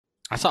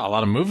I saw a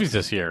lot of movies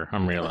this year,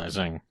 I'm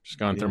realizing. Just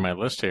going through my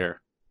list here.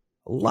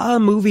 A lot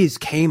of movies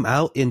came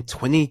out in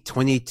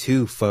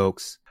 2022,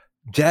 folks.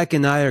 Jack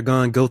and I are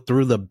going to go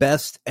through the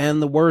best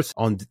and the worst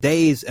on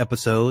today's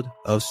episode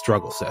of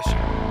Struggle Session.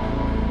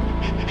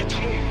 It's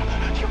here. You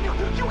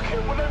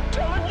hear what I'm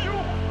telling you?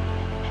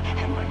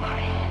 In my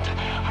mind,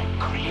 I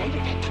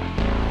created it.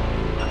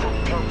 The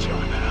culture,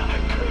 I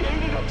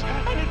created it,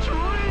 and it's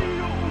real.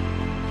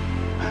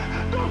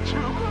 Don't you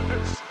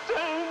understand?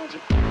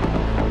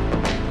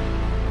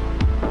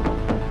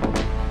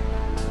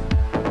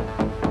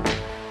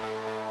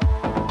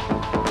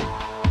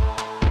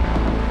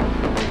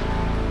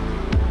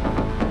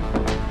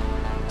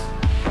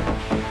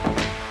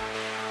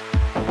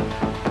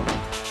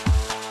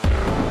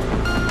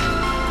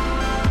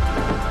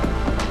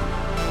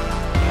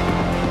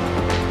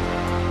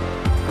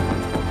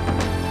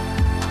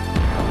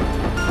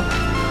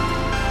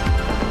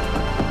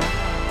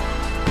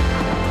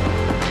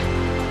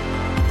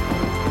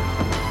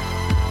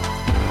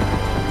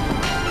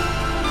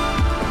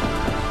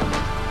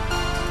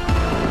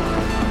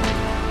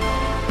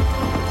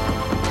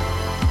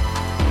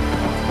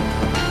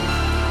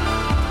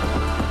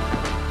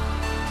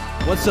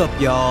 What's up,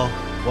 y'all?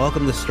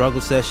 Welcome to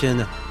Struggle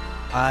Session.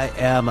 I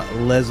am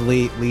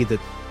Leslie Lee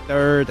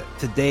III.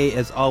 Today,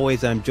 as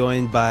always, I'm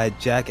joined by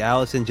Jack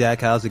Allison.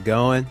 Jack, how's it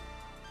going?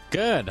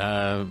 Good.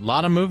 A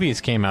lot of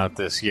movies came out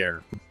this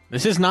year.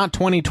 This is not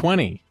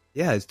 2020.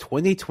 Yeah, it's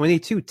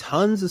 2022.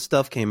 Tons of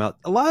stuff came out.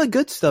 A lot of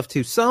good stuff,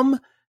 too. Some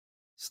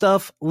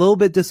stuff a little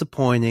bit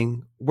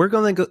disappointing. We're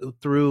going to go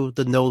through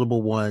the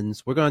notable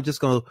ones. We're going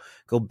to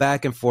go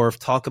back and forth,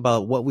 talk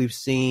about what we've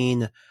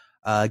seen,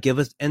 and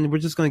we're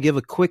just going to give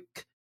a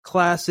quick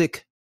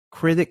classic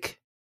critic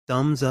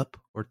thumbs up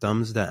or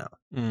thumbs down.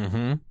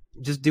 Mm-hmm.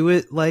 Just do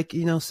it like,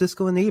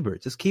 Siskel and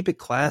Ebert. Just keep it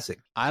classic.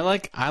 I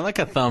like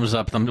a thumbs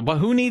up. But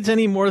who needs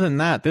any more than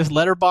that? This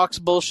letterbox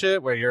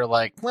bullshit where you're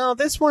like, well,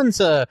 this one's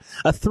a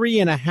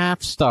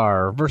 3.5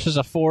 star versus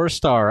a 4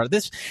 star.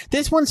 This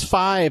one's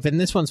 5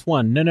 and this one's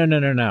 1.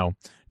 No.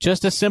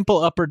 Just a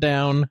simple up or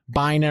down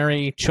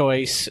binary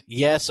choice,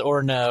 yes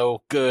or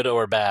no, good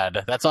or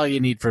bad. That's all you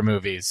need for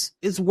movies.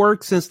 It's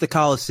worked since the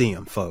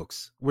Coliseum,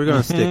 folks. We're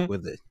going to stick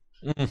with it.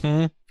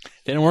 Mm-hmm.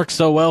 Didn't work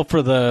so well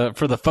for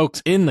the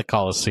folks in the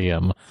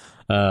Coliseum,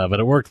 but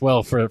it worked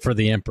well for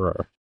the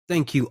Emperor.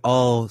 Thank you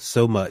all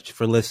so much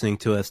for listening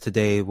to us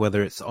today,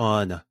 whether it's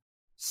on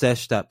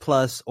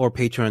sesh.plus or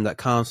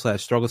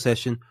patreon.com/struggle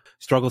session,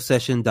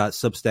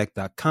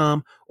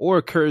 strugglesession.substack.com,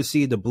 or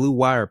courtesy the Blue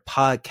Wire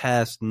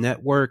Podcast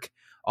Network.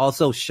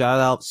 Also, shout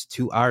outs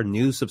to our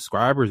new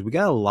subscribers. We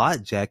got a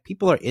lot, Jack.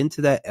 People are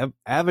into that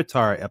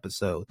Avatar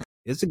episode.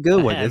 It's a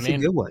good one. It's a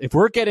good one. If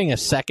we're getting a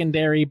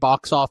secondary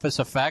box office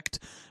effect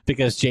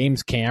because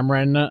James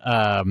Cameron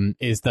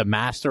is the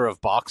master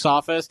of box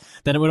office,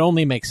 then it would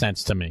only make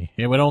sense to me.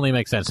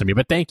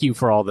 But thank you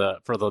for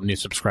the new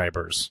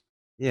subscribers.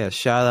 Yeah,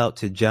 shout out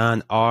to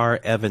John R.,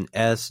 Evan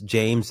S.,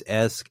 James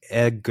S.,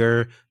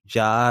 Edgar,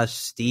 Josh,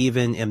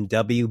 Steven,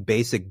 MW,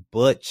 Basic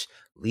Butch,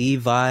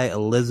 Levi,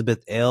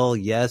 Elizabeth L.,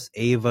 Yes,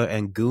 Ava,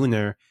 and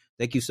Gunnar.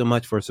 Thank you so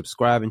much for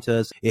subscribing to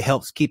us. It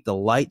helps keep the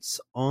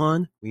lights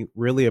on. We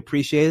really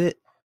appreciate it.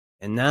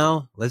 And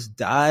now let's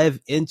dive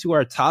into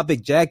our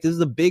topic, Jack. This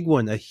is a big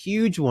one, a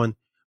huge one.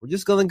 We're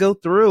just going to go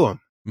through them.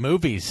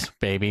 Movies,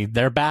 baby.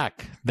 They're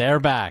back.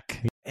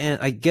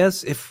 And I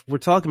guess if we're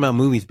talking about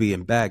movies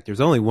being back,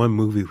 there's only one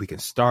movie we can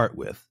start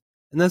with.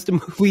 And that's the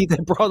movie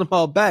that brought them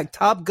all back,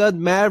 Top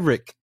Gun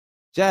Maverick.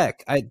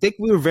 Jack, I think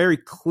we were very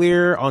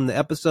clear on the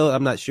episode.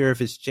 I'm not sure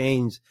if it's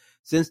changed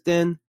since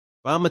then,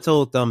 but I'm a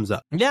total thumbs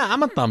up. Yeah,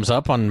 I'm a thumbs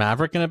up on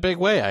Maverick in a big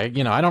way. I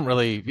don't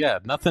really,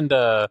 nothing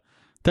to...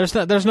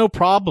 There's no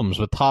problems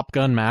with Top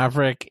Gun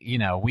Maverick.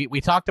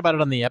 We talked about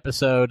it on the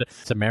episode.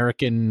 It's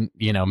American,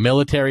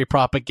 military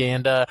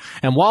propaganda.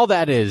 And while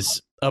that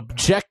is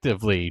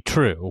objectively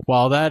true,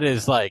 while that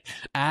is like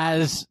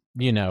as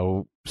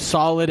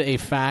solid a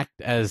fact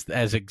as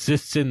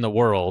exists in the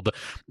world,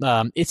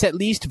 it's at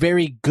least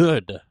very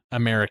good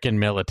American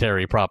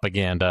military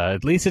propaganda.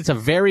 At least it's a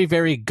very,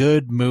 very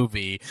good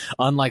movie,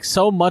 unlike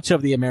so much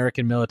of the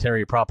American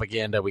military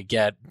propaganda we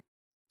get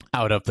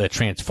out of the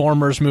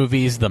Transformers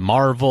movies, the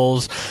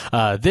Marvels.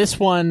 This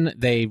one,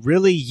 they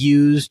really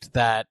used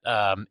that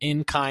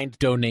in-kind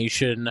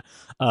donation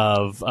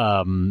of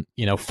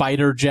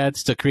fighter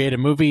jets to create a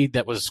movie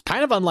that was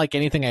kind of unlike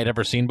anything I'd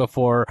ever seen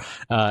before,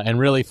 and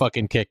really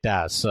fucking kicked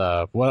ass.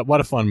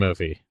 What a fun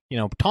movie.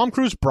 Tom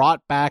Cruise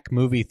brought back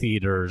movie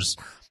theaters,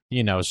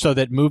 so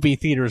that movie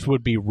theaters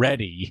would be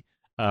ready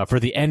for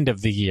the end of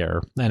the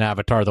year and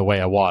Avatar: The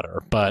Way of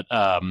Water. But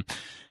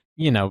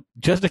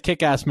just a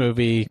kick-ass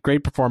movie,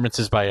 great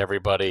performances by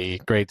everybody,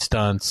 great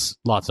stunts,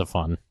 lots of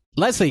fun.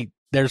 Leslie,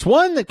 there's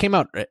one that came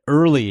out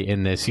early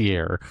in this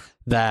year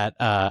that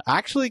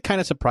actually kind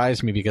of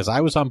surprised me because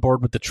I was on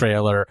board with the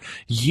trailer.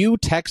 You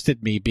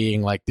texted me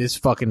being like, this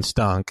fucking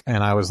stunk,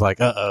 and I was like,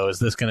 uh-oh, is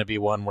this going to be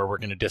one where we're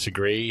going to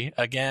disagree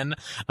again?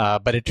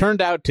 But it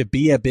turned out to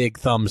be a big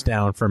thumbs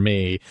down for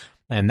me.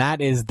 and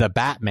that is The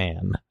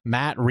Batman.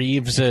 Matt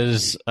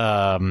Reeves's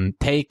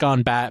take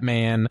on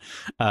Batman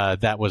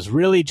that was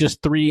really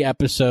just 3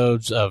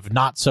 episodes of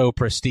not so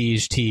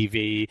prestige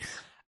TV.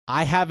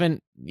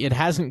 It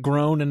hasn't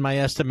grown in my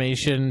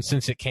estimation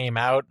since it came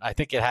out. I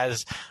think it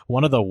has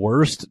one of the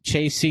worst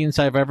chase scenes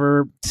I've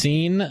ever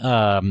seen.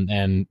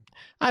 And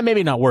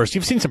maybe not worst.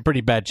 You've seen some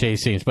pretty bad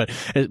chase scenes, but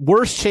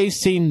worst chase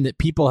scene that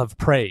people have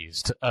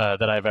praised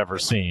that I've ever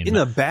seen. In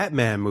a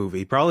Batman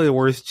movie, probably the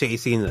worst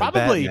chase scene in a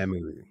Batman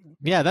movie.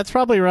 Yeah, that's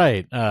probably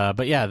right.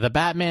 But yeah, the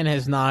Batman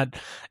has not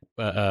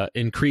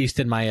increased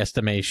in my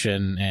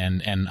estimation,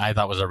 and I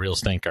thought was a real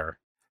stinker.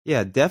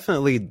 Yeah,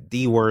 definitely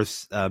the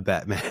worst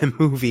Batman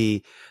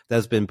movie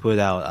that's been put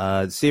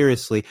out.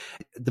 Seriously,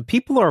 the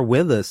people are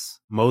with us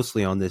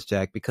mostly on this,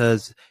 Jack,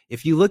 because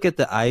if you look at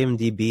the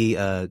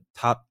IMDb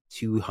top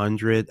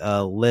 200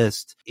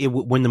 list,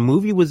 when the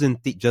movie was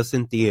just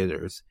in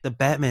theaters, the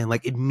Batman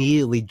like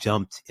immediately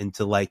jumped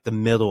into like the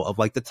middle of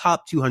like the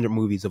top 200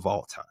 movies of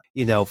all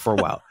time, for a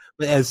while.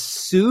 But as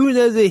soon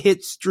as it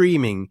hit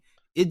streaming,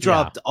 it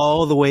dropped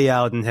all the way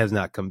out and has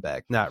not come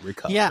back, not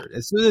recovered. Yeah.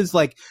 As soon as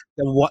like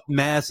the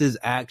masses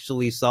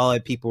actually saw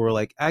it, people were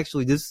like,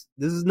 actually, this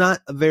is not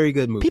a very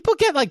good movie. People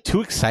get like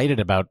too excited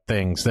about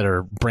things that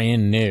are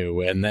brand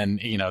new. And then,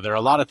 there are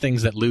a lot of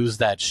things that lose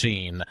that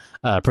sheen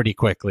pretty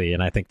quickly.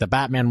 And I think the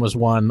Batman was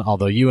one,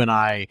 although you and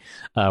I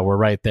were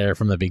right there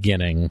from the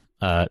beginning,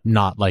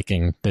 not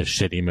liking this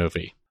shitty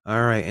movie.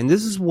 All right. And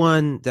this is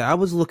one that I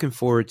was looking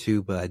forward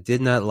to, but I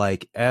did not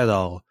like at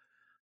all.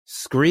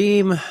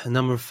 Scream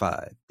number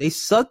 5. They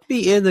sucked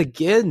me in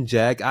again,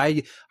 Jack.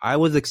 I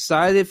was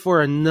excited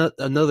for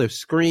another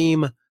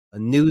Scream, a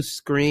new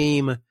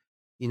Scream,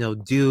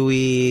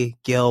 Dewey,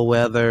 Gale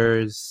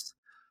Weathers,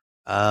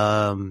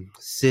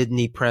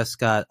 Sidney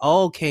Prescott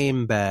all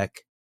came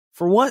back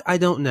for what? I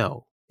don't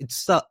know. It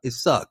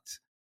sucked.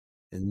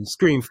 And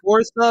Scream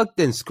 4 sucked,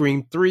 and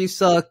Scream 3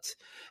 sucked,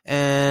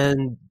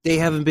 and they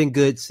haven't been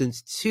good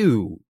since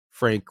 2,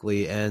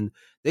 frankly, and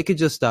they could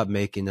just stop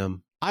making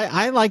them.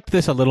 I liked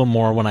this a little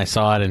more when I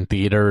saw it in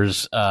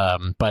theaters,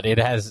 but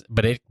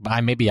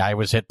maybe I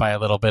was hit by a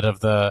little bit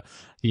of the,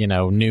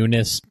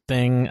 newness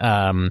thing.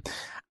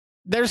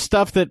 There's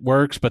stuff that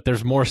works, but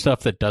there's more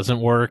stuff that doesn't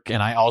work.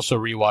 And I also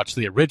rewatched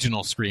the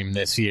original Scream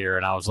this year,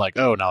 and I was like,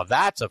 oh, now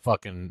that's a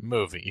fucking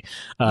movie.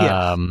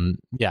 Yeah,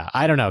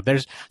 I don't know.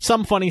 There's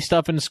some funny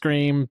stuff in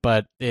Scream,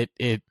 but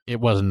it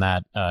wasn't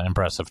that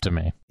impressive to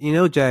me.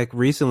 Jack,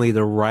 recently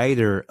the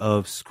writer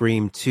of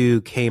Scream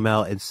 2 came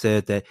out and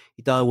said that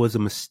he thought it was a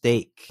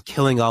mistake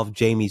killing off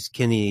Jamie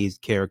Kennedy's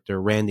character,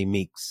 Randy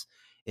Meeks,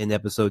 in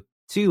episode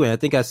 2. And I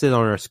think I said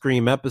on our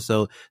Scream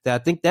episode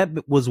that I think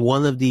that was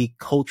one of the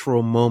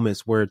cultural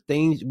moments where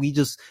we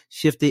just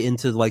shifted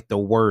into like the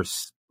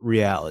worst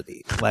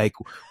reality. Like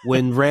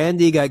when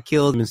Randy got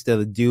killed instead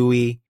of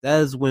Dewey,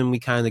 that is when we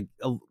kind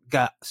of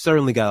got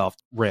off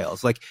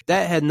rails. Like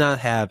that had not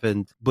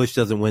happened. Bush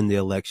doesn't win the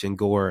election.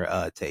 Gore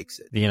takes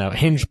it.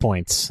 Hinge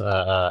points,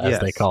 as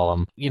they call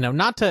them.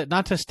 Not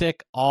to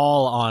stick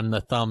all on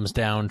the thumbs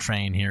down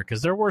train here,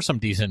 because there were some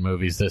decent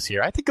movies this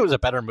year. I think it was a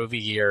better movie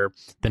year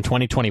than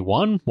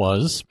 2021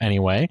 was,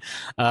 anyway.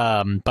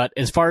 But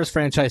as far as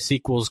franchise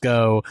sequels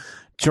go,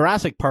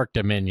 Jurassic Park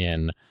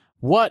Dominion.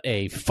 What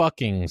a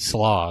fucking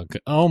slog.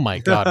 Oh my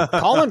God.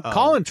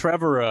 Colin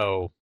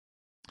Trevorrow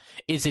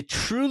is a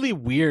truly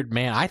weird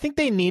man. I think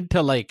they need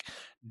to like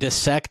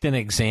dissect and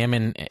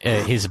examine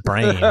his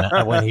brain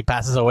when he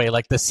passes away.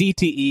 Like the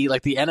CTE,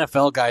 like the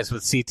NFL guys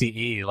with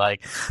CTE,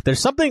 like there's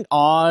something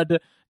odd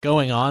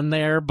going on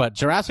there. But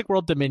Jurassic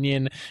World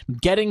Dominion,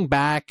 getting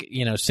back,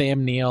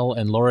 Sam Neill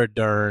and Laura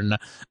Dern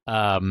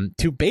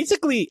to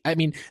basically,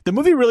 the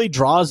movie really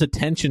draws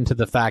attention to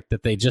the fact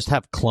that they just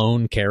have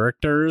clone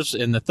characters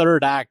in the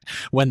third act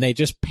when they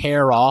just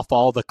pair off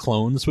all the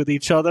clones with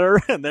each other,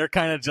 and they're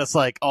kind of just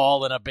like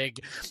all in a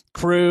big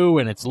crew,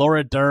 and it's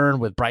Laura Dern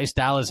with Bryce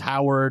Dallas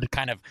Howard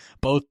kind of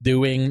both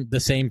doing the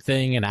same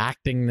thing and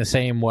acting the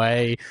same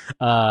way.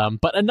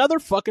 But another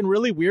fucking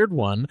really weird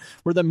one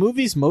where the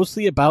movie's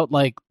mostly about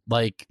like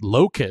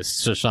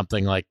locusts or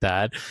something like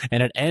that,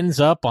 and it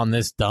ends up on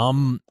this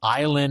dumb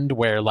island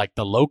where like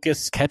the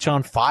locusts catch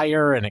on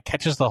fire and it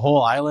catches the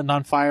whole island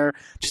on fire.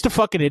 Just a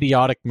fucking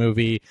idiotic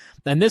movie.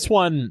 And this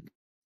one,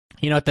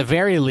 at the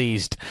very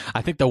least,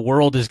 I think the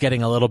world is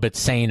getting a little bit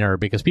saner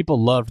because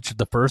people loved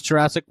the first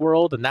Jurassic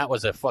World, and that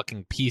was a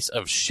fucking piece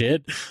of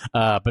shit.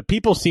 But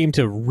people seem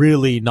to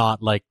really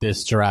not like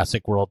this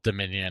Jurassic World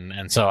Dominion,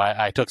 and so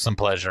I took some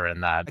pleasure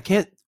in that. I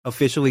can't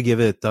officially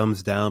give it a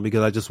thumbs down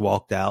because I just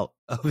walked out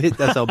of it.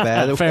 That's how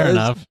bad it was. Fair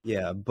enough.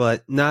 Yeah,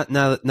 but not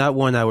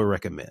one I would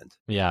recommend.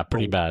 Yeah,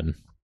 pretty bad.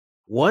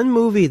 One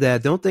movie that I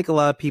don't think a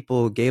lot of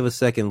people gave a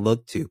second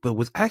look to, but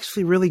was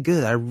actually really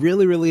good. I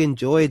really, really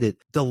enjoyed it.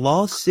 The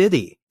Lost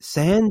City.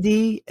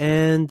 Sandy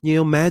and,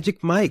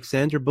 Magic Mike,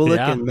 Sandra Bullock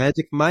and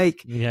Magic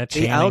Mike. Yeah,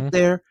 they out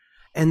there,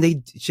 and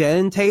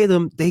Channing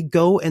Tatum, they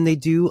go and they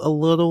do a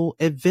little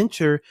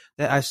adventure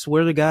that I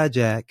swear to God,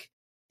 Jack,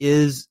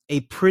 is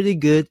a pretty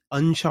good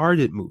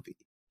Uncharted movie.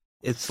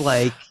 It's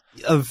like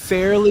a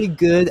fairly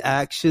good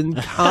action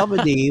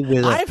comedy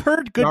with. I've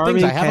heard good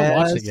things. I haven't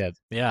watched it yet.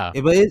 Yeah,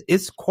 but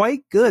it's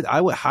quite good.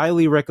 I would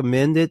highly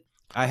recommend it.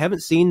 I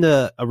haven't seen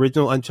the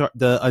original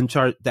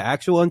the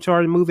actual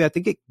Uncharted movie. I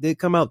think it did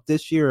come out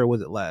this year, or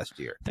was it last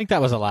year? I think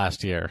that was it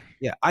last year.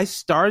 Yeah, I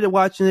started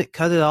watching it,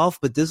 cut it off,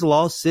 but this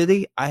Lost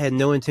City, I had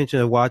no intention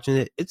of watching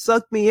it. It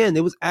sucked me in.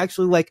 It was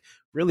actually like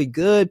really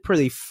good,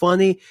 pretty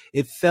funny.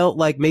 It felt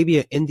like maybe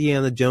an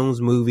Indiana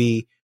Jones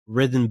movie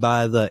written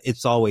by the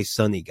It's Always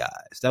Sunny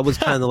guys. That was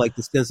kind of like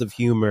the sense of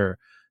humor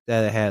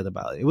that it had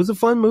about it. It was a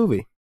fun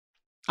movie.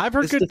 I've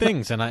heard good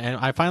things, and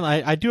I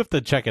finally I do have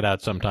to check it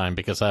out sometime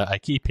because I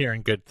keep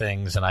hearing good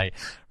things, and I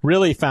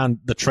really found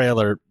the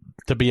trailer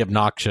to be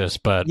obnoxious,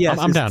 but yes,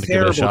 I'm down to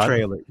give it a shot.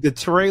 Trailer. The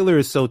trailer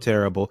is so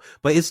terrible,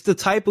 but it's the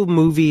type of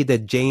movie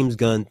that James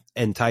Gunn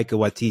and Taika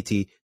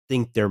Waititi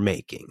think they're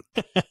making.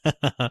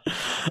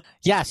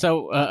 Yeah,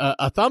 so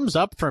a thumbs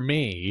up for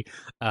me,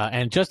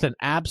 and just an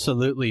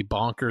absolutely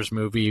bonkers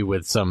movie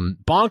with some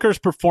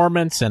bonkers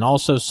performance and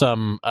also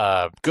some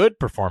good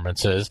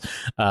performances,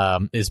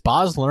 is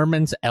Baz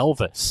Luhrmann's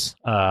Elvis.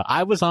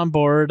 I was on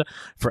board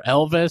for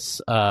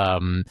Elvis.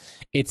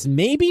 It's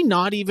maybe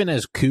not even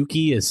as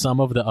kooky as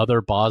some of the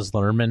other Baz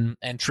Luhrmann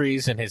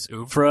entries in his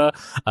oeuvre,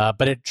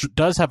 but it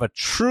does have a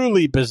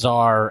truly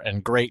bizarre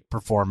and great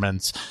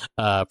performance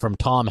from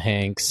Tom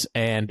Hanks,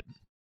 and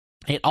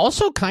it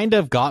also kind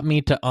of got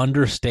me to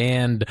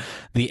understand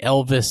the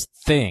Elvis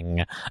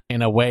thing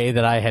in a way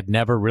that I had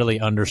never really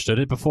understood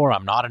it before.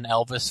 I'm not an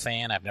Elvis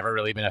fan. I've never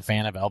really been a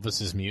fan of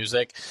Elvis's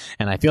music.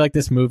 And I feel like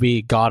this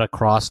movie got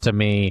across to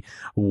me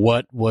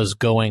what was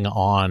going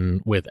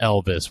on with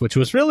Elvis, which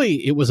was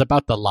really, it was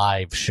about the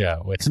live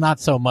show. It's not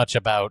so much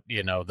about,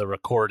 the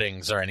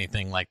recordings or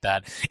anything like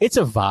that. It's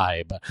a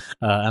vibe.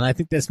 And I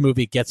think this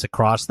movie gets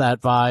across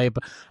that vibe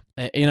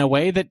in a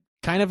way that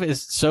kind of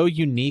is so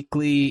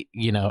uniquely,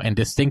 and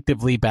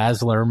distinctively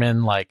Baz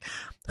Luhrmann. Like,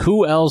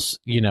 who else,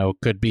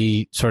 could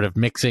be sort of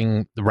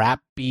mixing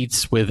rap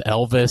beats with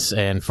Elvis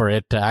and for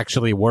it to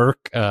actually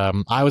work?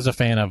 I was a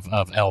fan of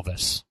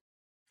Elvis.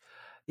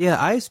 Yeah,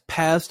 I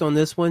passed on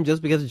this one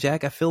just because,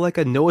 Jack, I feel like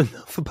I know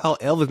enough about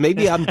Elvis.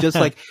 Maybe I'm just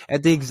like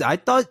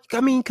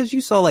because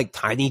you saw like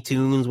Tiny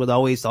Toons would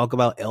always talk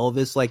about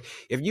Elvis. Like,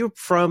 if you're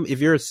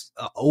an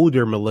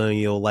older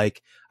millennial,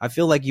 like, I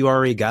feel like you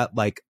already got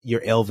like your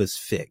Elvis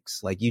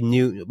fix. Like, you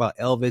knew about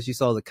Elvis, you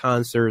saw the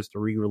concerts, the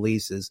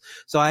re-releases.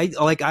 So I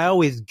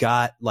always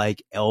got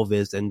like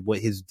Elvis and what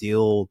his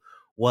deal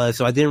was.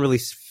 So I didn't really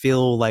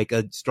feel like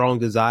a strong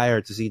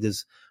desire to see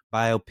this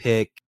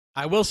biopic.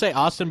 I will say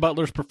Austin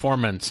Butler's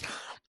performance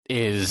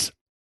is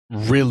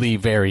really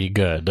very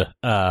good.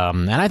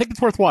 And I think it's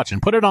worth watching.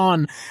 Put it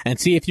on and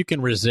see if you can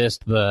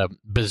resist the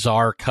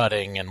bizarre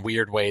cutting and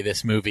weird way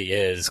this movie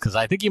is, because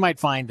I think you might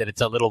find that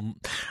it's a little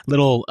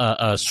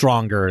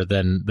stronger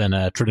than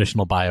a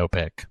traditional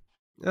biopic.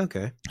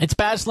 Okay. It's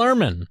Baz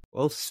Luhrmann.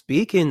 Well,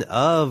 speaking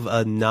of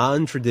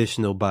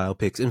non-traditional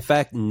biopics, in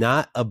fact,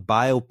 not a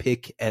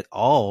biopic at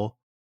all,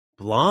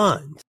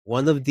 Blonde,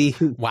 one of the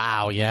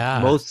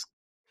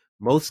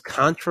most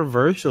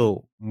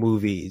controversial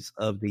movies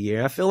of the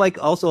year. I feel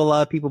like also a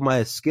lot of people might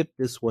have skipped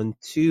this one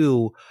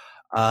too,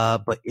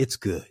 but it's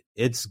good.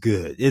 It's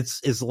good.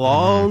 It's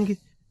long,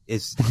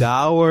 it's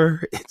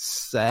dour, it's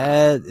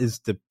sad, it's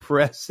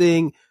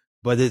depressing,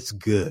 but it's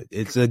good.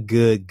 It's a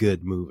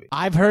good movie.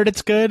 I've heard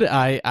it's good.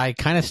 I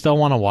kind of still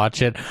want to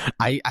watch it.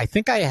 I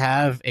think I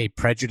have a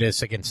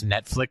prejudice against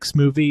Netflix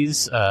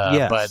movies,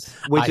 yes,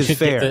 but which is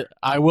fair.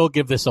 I will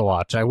give this a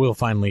watch. I will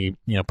finally,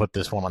 put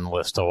this one on the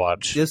list to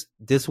watch.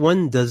 This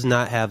one does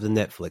not have the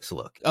Netflix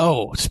look.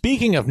 Oh,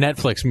 speaking of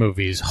Netflix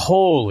movies,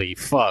 holy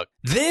fuck.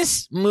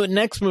 This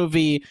next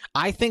movie,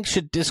 I think,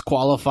 should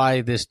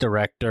disqualify this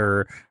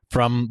director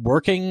from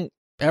working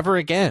ever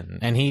again,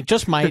 and he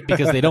just might,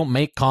 because they don't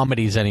make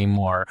comedies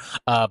anymore.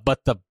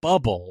 But The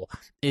Bubble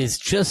is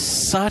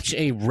just such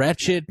a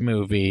wretched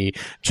movie.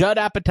 Judd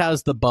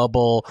Apatow's The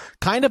Bubble,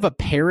 kind of a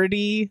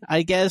parody,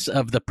 I guess,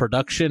 of the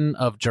production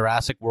of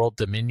Jurassic World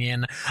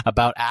Dominion,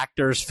 about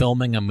actors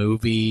filming a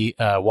movie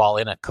while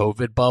in a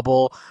COVID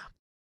bubble.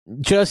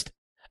 Just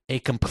a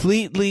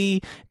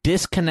completely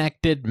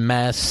disconnected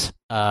mess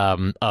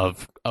of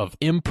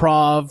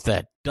improv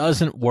that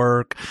doesn't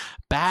work,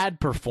 bad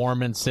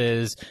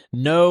performances,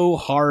 no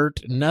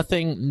heart,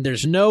 nothing.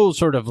 There's no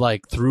sort of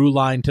like through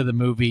line to the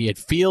movie. It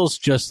feels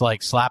just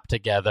like slapped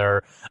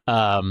together.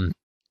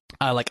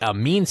 Like a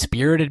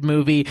mean-spirited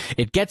movie.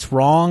 It gets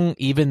wrong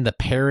even the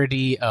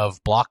parody of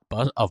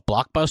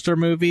blockbuster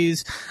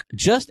movies.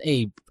 Just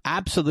a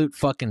absolute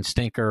fucking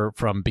stinker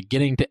from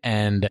beginning to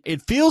end.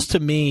 It feels to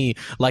me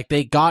like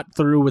they got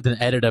through with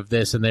an edit of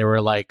this and they were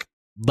like,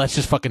 let's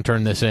just fucking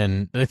turn this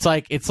in. It's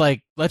like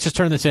let's just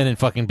turn this in and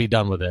fucking be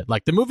done with it.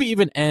 Like, the movie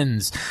even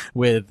ends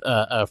with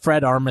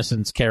Fred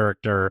Armisen's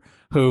character,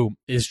 who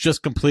is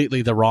just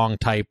completely the wrong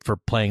type for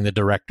playing the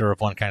director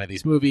of one kind of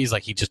these movies.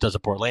 Like, he just does a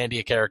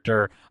Portlandia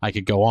character. I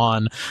could go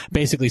on,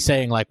 basically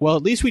saying like, well,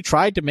 at least we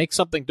tried to make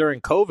something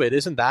during COVID.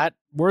 Isn't that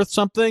worth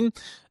something?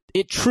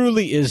 it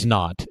truly is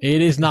not.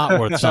 It is not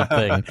worth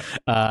something.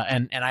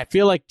 And I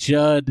feel like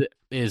Judd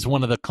is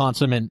one of the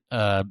consummate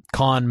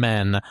con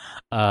men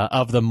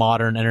of the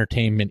modern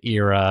entertainment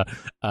era,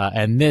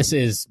 and this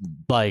is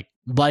like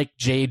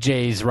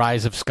JJ's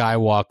Rise of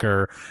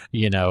Skywalker.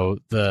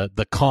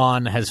 The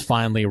con has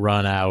finally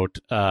run out.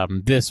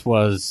 This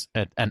was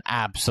an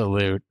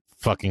absolute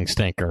fucking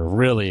stinker.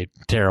 Really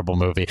terrible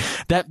movie.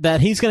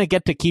 That he's going to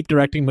get to keep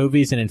directing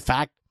movies, and in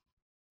fact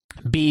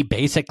be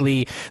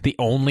basically the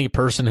only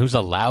person who's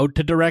allowed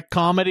to direct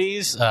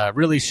comedies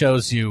really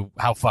shows you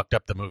how fucked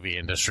up the movie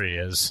industry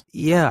is.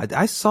 Yeah,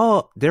 I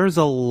saw there's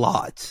a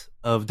lot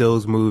of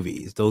those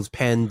movies, those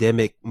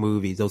pandemic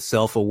movies, those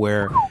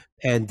self-aware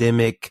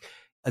pandemic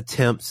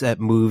attempts at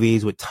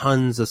movies with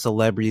tons of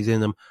celebrities in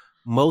them.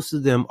 Most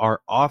of them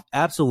are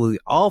absolutely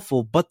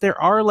awful, but there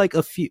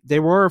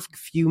were a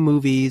few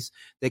movies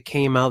that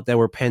came out that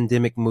were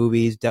pandemic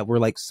movies that were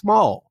like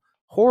small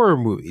horror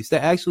movies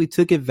that actually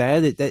took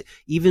advantage, that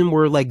even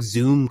were like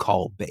Zoom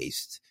call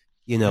based,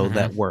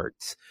 that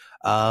worked.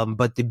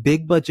 But the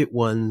big budget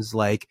ones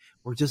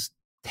were just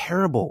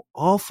terrible,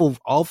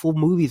 awful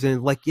movies.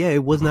 And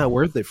it was not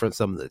worth it for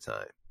some of the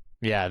time.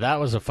 Yeah, that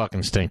was a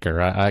fucking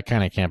stinker. I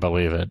kind of can't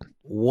believe it.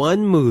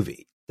 One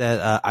movie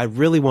that I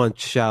really want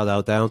to shout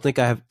out that I don't think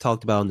I have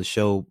talked about on the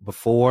show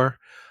before,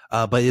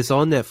 but it's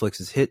on Netflix.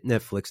 It's hit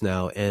Netflix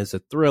now, and it's a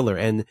thriller.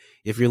 And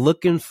if you're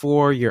looking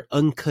for your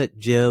uncut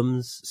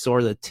gems,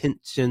 sort of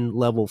tension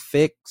level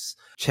fix,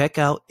 check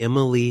out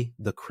Emily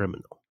the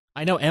Criminal.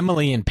 I know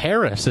Emily in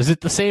Paris. Is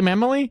it the same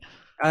Emily?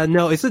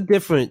 No, it's a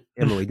different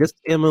Emily. This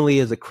Emily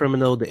is a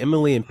criminal. The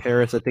Emily in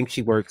Paris, I think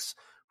she works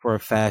for a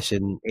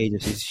fashion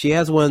agency. She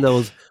has one of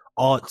those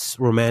aughts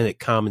romantic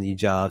comedy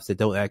jobs that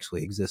don't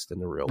actually exist in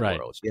the real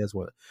world. She has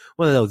one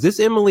of those. This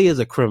Emily is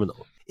a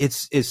criminal. It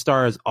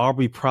stars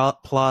Aubrey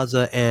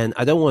Plaza, and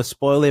I don't want to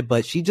spoil it,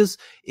 but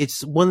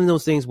it's one of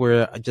those things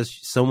where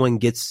just someone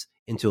gets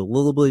into a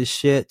little bit of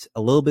shit,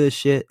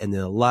 and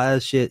then a lot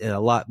of shit, and a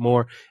lot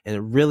more, and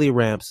it really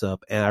ramps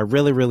up, and I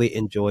really, really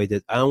enjoyed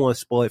it. I don't want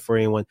to spoil it for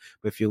anyone,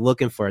 but if you're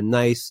looking for a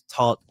nice,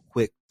 taut,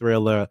 quick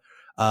thriller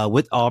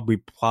with Aubrey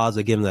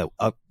Plaza giving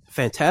a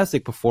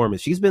fantastic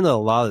performance. She's been in a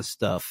lot of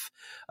stuff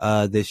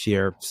this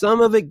year.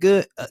 Some of it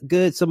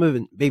good, some of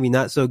it maybe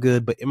not so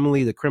good, but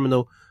Emily the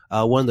Criminal,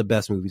 one of the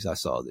best movies I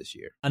saw this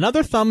year.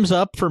 Another thumbs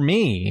up for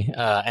me,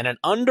 and an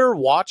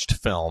underwatched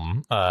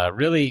film,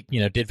 really,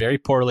 did very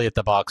poorly at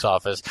the box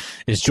office,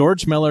 is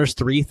George Miller's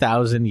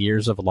 3,000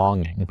 Years of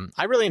Longing.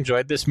 I really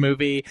enjoyed this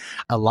movie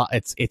a lot.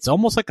 It's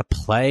almost like a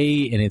play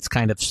in its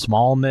kind of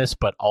smallness,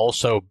 but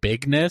also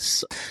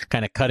bigness,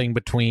 kind of cutting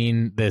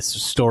between this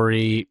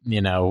story,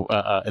 in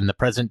the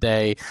present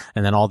day,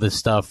 and then all this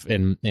stuff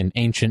in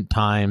ancient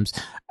times.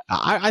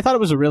 I thought it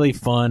was a really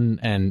fun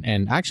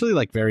and actually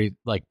very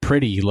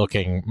pretty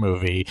looking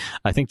movie.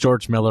 I think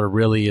George Miller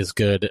really is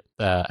good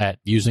at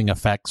using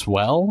effects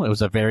well. It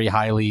was a very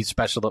highly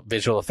special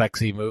visual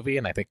effectsy movie,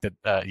 and I think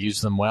that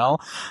used them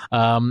well.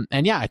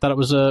 And yeah, I thought it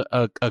was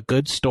a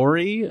good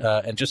story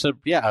and just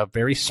a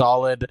very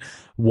solid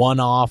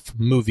one-off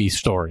movie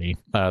story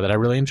that I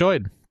really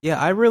enjoyed. Yeah,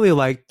 I really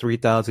liked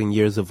 3,000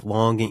 Years of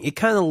Longing. It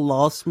kind of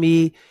lost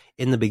me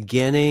in the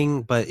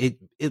beginning, but it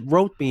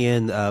roped me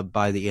in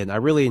by the end. I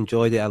really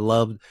enjoyed it. I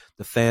loved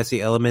the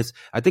fantasy elements.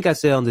 I think I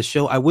said on the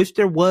show, I wish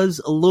there was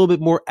a little bit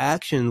more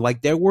action.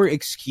 There were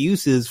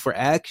excuses for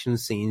action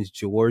scenes,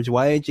 George.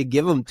 Why didn't you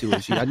give them to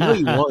us? I know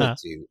you wanted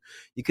to.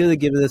 You could have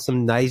given us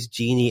some nice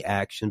genie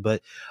action,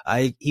 but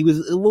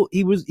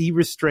he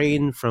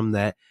restrained from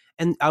that.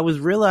 And I was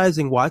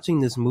realizing watching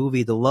this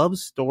movie, the love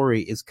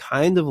story is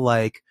kind of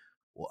like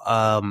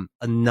a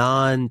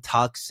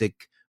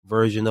non-toxic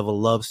version of a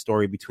love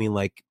story between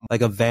like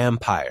a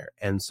vampire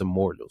and some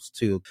mortals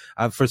too.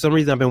 For some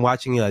reason, I've been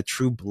watching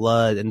True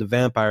Blood, and the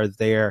vampires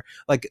there,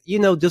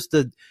 just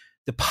the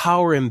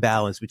power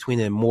imbalance between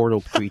an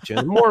immortal creature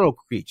and a mortal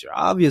creature.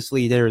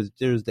 Obviously, there's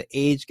the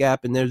age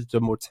gap and there's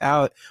the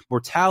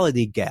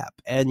mortality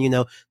gap,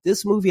 and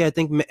this movie I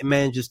think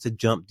manages to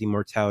jump the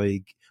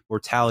mortality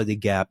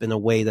gap in a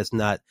way that's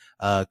not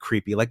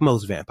creepy like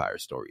most vampire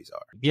stories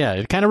are. Yeah,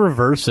 it kind of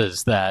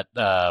reverses that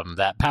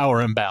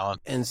power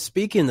imbalance. And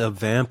speaking of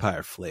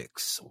vampire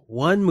flicks,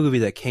 one movie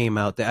that came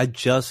out that I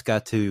just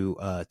got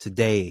to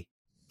today,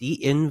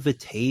 The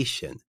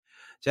Invitation.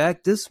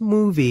 Jack, this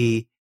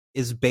movie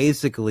is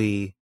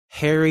basically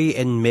Harry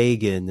and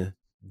Meghan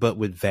but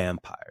with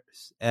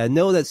vampires. And I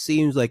know that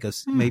seems like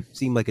may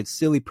seem like a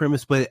silly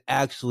premise, but it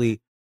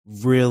actually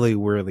really,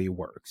 really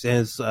works. And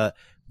it's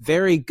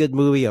very good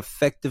movie,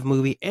 effective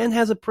movie, and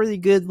has a pretty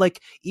good,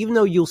 even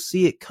though you'll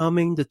see it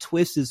coming, the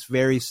twist is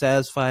very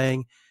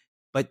satisfying,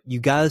 but you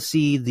gotta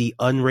see the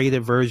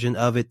unrated version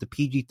of it. The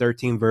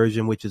PG-13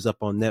 version, which is up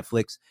on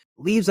Netflix,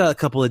 leaves out a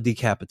couple of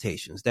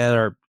decapitations that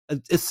are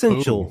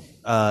essential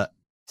to,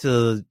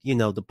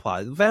 the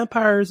plot.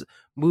 Vampires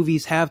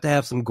movies have to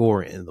have some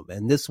gore in them.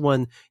 And this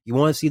one, you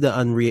want to see the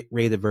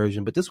unrated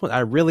version, but this one, I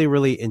really,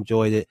 really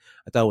enjoyed it.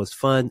 I thought it was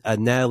fun.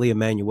 Natalie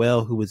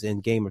Emmanuel, who was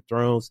in Game of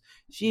Thrones,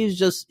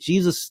 she's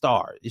a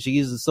star.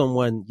 She's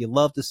someone you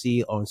love to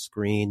see on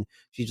screen.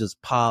 She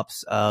just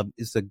pops.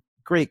 It's a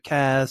great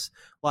cast,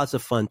 lots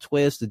of fun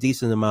twists, a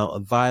decent amount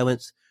of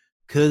violence.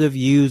 Could have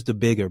used a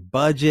bigger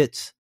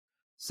budget.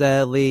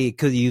 Sadly,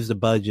 could have used a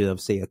budget of,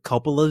 say, a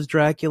Coppola's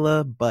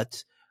Dracula,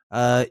 but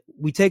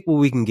we take what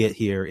we can get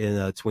here in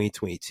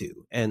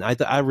 2022, and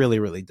I really,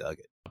 really dug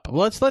it.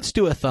 Let's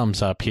do a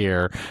thumbs up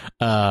here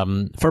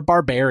for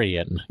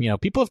Barbarian.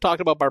 People have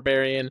talked about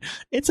Barbarian.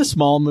 It's a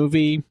small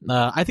movie.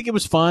 I think it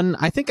was fun.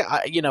 I think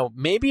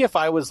maybe if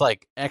I was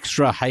like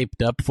extra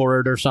hyped up for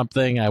it or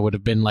something, I would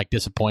have been like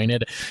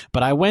disappointed.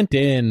 But I went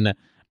in,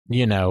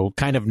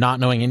 kind of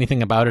not knowing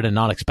anything about it and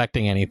not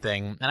expecting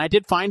anything. And I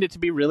did find it to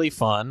be really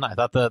fun. I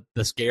thought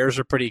the scares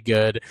are pretty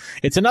good.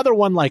 It's another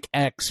one like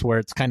X, where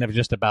it's kind of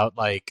just about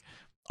like,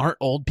 aren't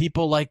old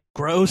people like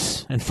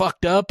gross and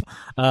fucked up?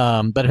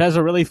 But it has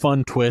a really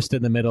fun twist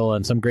in the middle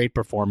and some great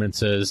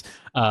performances.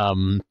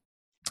 And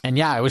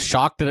yeah, I was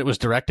shocked that it was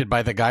directed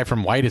by the guy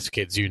from Whitest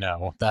Kids,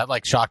 that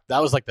like shocked.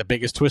 That was like the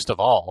biggest twist of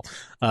all.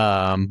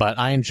 But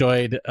I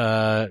enjoyed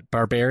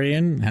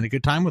Barbarian, had a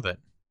good time with it.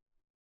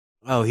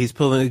 Oh, he's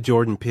pulling a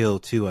Jordan Peele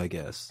too, I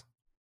guess.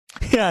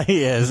 Yeah,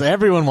 he is.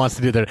 Everyone wants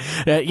to do that.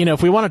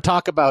 If we want to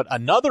talk about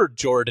another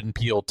Jordan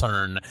Peele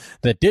turn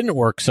that didn't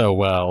work so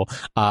well,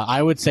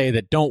 I would say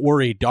that Don't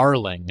Worry,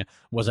 Darling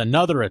was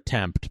another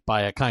attempt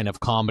by a kind of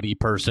comedy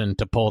person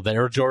to pull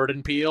their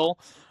Jordan Peele,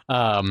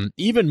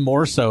 even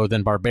more so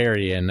than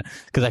Barbarian,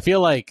 because I feel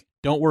like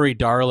Don't Worry,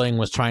 Darling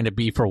was trying to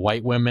be for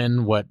white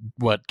women what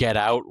Get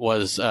Out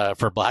was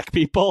for black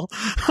people.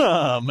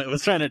 It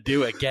was trying to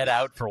do a Get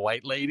Out for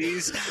white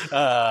ladies.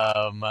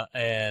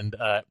 And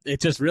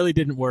it just really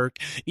didn't work.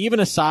 Even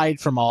aside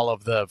from all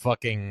of the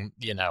fucking,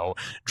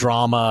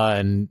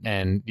 drama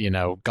and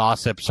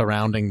gossip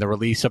surrounding the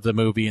release of the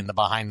movie and the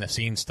behind the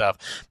scenes stuff,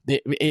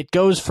 it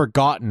goes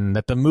forgotten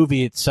that the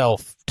movie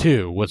itself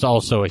too was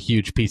also a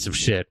huge piece of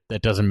shit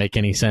that doesn't make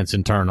any sense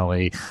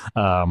internally,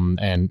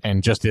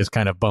 and just is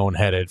kind of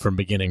boneheaded from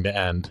beginning to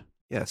end.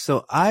 Yeah,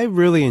 so I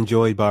really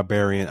enjoyed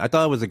Barbarian. I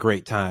thought it was a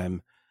great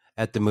time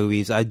at the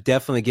movies. I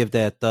definitely give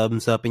that a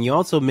thumbs up. And you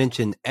also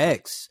mentioned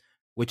X,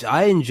 which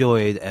I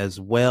enjoyed as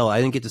well.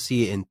 I didn't get to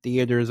see it in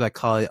theaters. I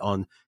caught it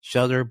on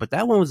Shudder, but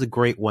that one was a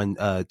great one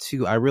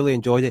too. I really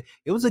enjoyed it.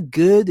 It was a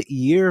good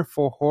year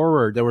for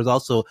horror. There was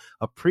also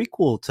a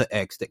prequel to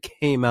X that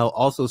came out,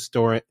 also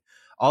starring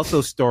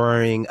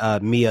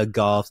Mia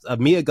Goth.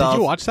 Mia Goth. Did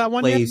you watch that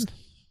one yet?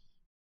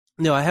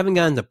 No, I haven't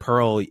gotten to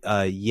Pearl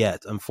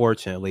yet,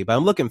 unfortunately, but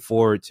I'm looking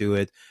forward to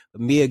it.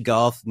 Mia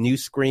Goth, new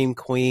Scream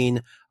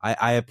Queen.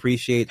 I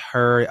appreciate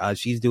her.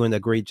 She's doing a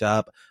great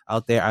job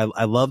out there.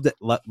 I loved it.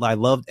 I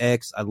loved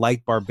X. I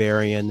liked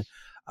Barbarian.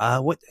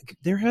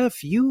 There are a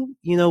few,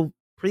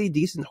 pretty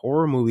decent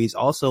horror movies.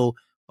 Also,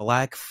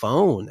 Black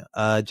Phone.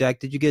 Jack,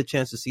 did you get a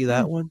chance to see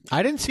that one?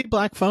 I didn't see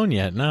Black Phone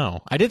yet.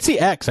 No, I did see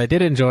X. I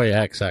did enjoy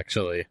X,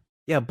 actually.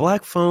 Yeah,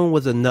 Black Phone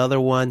was another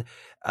one.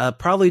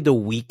 Probably the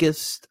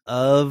weakest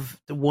of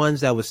the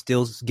ones that would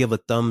still give a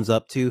thumbs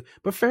up to,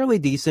 but fairly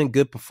decent.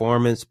 Good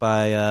performance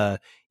by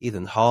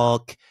Ethan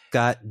Hawke,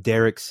 Scott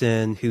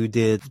Derrickson, who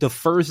did the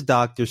first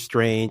Doctor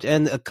Strange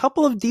and a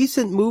couple of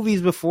decent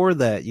movies before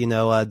that.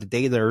 The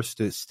Day the Earth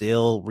Stood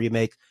Still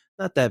remake,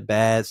 not that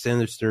bad.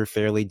 Sinister,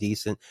 fairly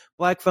decent.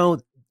 Black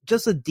Phone,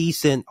 just a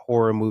decent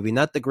horror movie.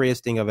 Not the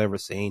greatest thing I've ever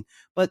seen,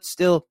 but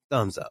still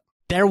thumbs up.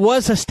 There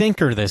was a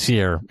stinker this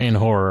year in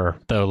horror,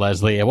 though,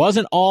 Leslie. It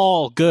wasn't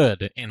all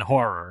good in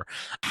horror.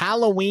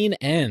 Halloween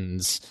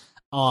Ends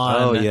on...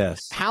 Oh,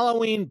 yes.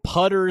 Halloween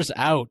putters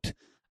out,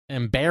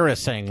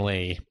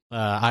 embarrassingly.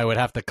 I would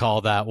have to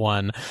call that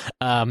one.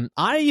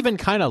 I even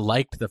kind of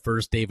liked the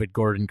first David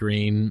Gordon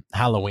Green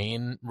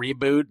Halloween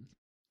reboot.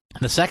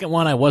 The second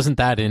one I wasn't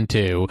that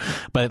into,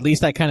 but at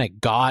least I kind of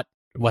got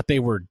what they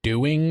were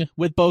doing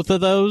with both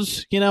of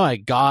those. I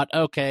got,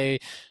 okay,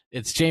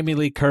 it's Jamie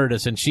Lee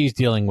Curtis and she's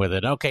dealing with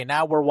it. Okay,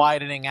 now we're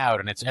widening out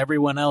and it's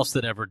everyone else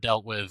that ever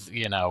dealt with,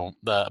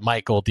 the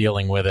Michael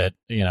dealing with it,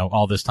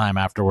 all this time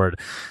afterward.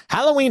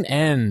 Halloween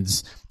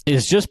Ends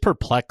is just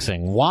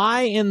perplexing.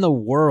 Why in the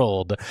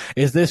world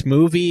is this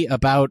movie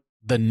about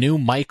the new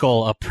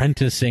Michael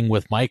apprenticing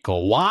with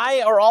Michael?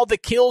 Why are all the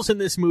kills in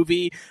this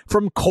movie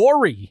from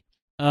Corey?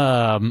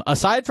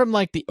 Aside from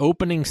like the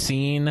opening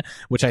scene,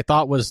 which I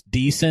thought was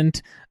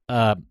decent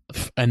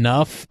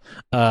enough,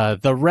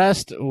 the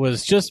rest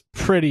was just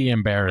pretty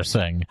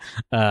embarrassing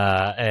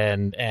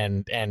and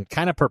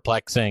kind of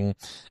perplexing.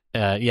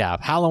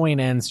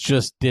 Halloween Ends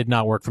just did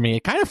not work for me.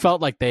 It kind of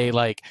felt like they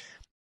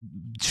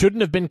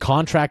shouldn't have been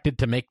contracted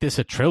to make this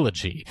a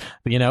trilogy.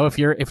 If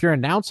you're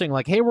announcing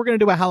like, hey, we're going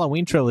to do a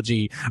Halloween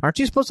trilogy, aren't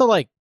you supposed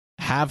to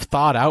have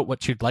thought out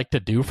what you'd like to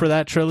do for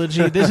that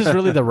trilogy? This is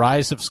really the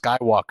Rise of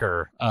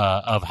Skywalker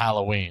of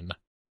Halloween.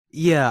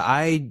 Yeah,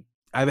 I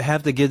I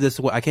have to give this.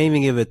 I can't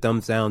even give it a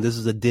thumbs down. This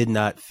is a did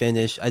not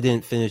finish. I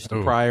didn't finish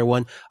the prior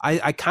one.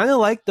 I kind of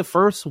like the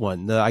first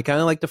one. I kind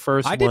of like the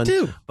first one. I did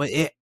too. But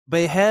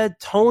it had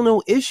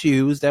tonal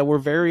issues that were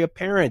very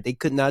apparent. They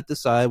could not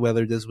decide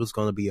whether this was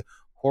going to be a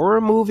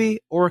horror movie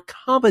or a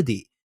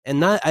comedy.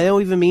 And I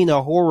don't even mean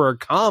a horror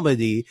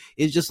comedy.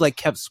 It just like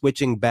kept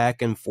switching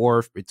back and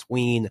forth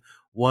between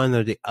one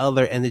or the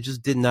other, and it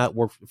just did not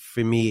work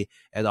for me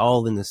at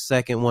all in the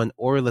second one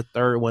or the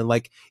third one.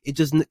 Like, it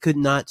just could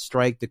not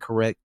strike the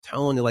correct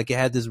tone. Like, it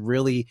had this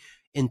really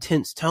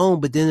intense tone,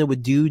 but then it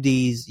would do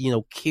these,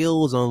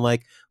 kills on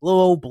like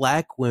little old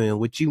black women,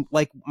 which you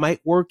like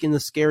might work in a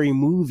scary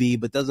movie,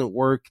 but doesn't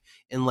work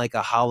in like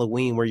a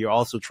Halloween where you're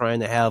also trying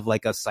to have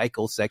like a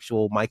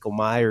psychosexual Michael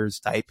Myers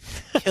type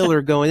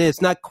killer going in.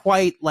 It's not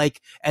quite like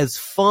as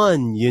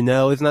fun,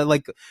 it's not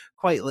like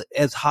quite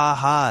as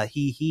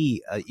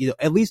he.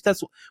 At least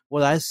that's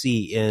what I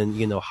see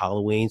in,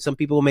 Halloween. Some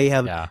people may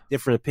have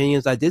different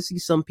opinions. I did see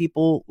some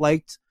people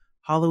liked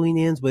Halloween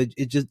Ends, but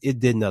it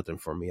did nothing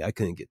for me. I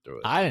couldn't get through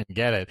it. I didn't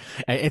get it.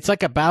 It's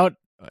like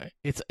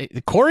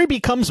Corey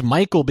becomes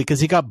Michael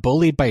because he got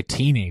bullied by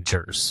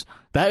teenagers.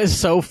 That is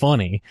so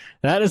funny.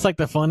 That is like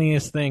the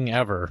funniest thing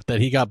ever, that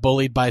he got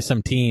bullied by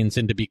some teens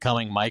into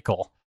becoming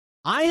Michael.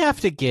 I have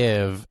to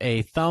give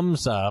a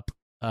thumbs up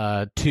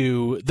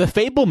to The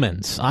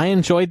Fabelmans. I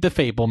enjoyed The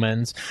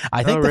Fabelmans.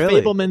 I think The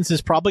Fabelmans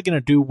is probably going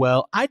to do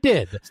well. I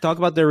did. Let's talk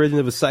about the origin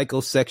of a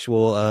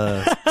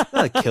psychosexual,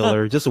 not a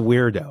killer, just a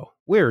weirdo.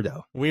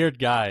 Weird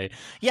guy.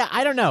 Yeah,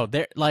 I don't know.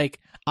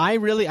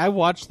 I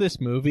watched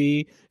this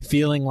movie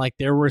feeling like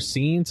there were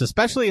scenes,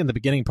 especially in the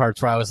beginning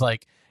parts, where I was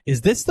like,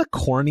 is this the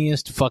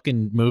corniest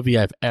fucking movie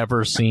I've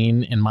ever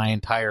seen in my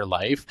entire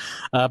life?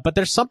 But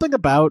there's something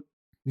about,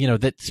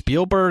 that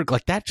Spielberg,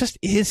 like, that just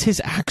is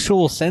his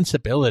actual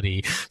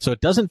sensibility. So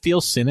it doesn't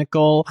feel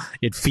cynical.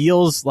 It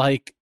feels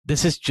like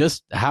this is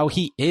just how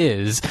he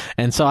is.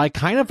 And so I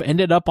kind of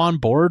ended up on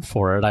board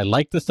for it. I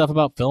like the stuff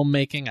about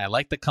filmmaking. I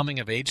like the coming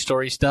of age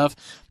story stuff.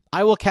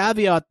 I will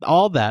caveat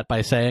all that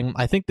by saying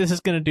I think this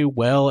is going to do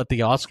well at the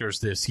Oscars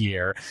this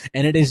year.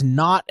 And it is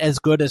not as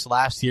good as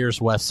last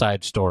year's West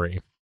Side Story.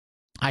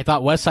 I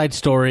thought West Side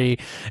Story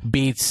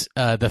beats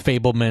The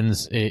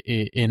Fabelmans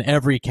in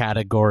every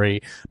category,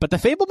 but The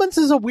Fabelmans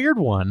is a weird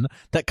one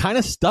that kind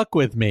of stuck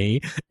with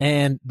me,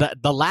 and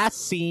the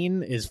last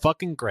scene is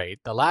fucking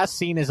great. The last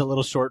scene is a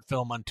little short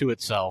film unto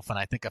itself, and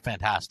I think a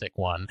fantastic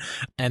one.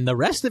 And the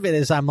rest of it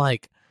is, I'm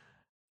like,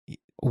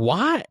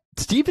 why?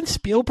 Steven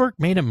Spielberg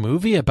made a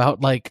movie about,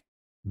 like,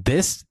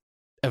 this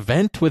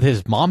event with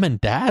his mom and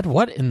dad?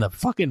 What in the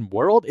fucking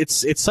world?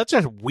 It's such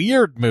a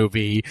weird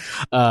movie,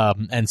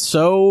 and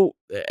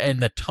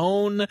the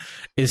tone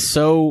is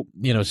so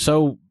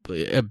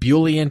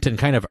ebullient and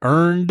kind of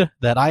earned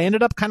that I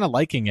ended up kind of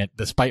liking it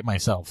despite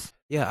myself.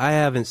 Yeah, I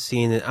haven't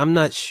seen it. I'm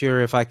not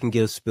sure if I can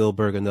give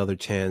Spielberg another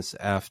chance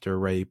after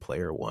Ready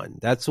Player One.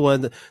 That's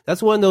one of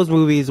those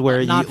movies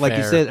where, like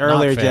you said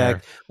earlier,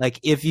 Jack, like,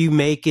 if you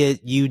make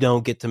it, you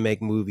don't get to make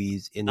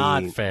movies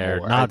anymore.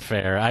 Not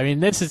fair. I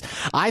mean,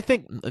 I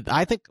think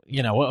I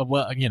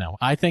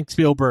think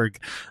Spielberg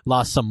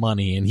lost some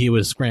money and he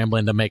was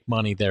scrambling to make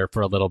money there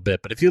for a little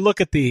bit. But if you look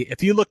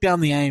down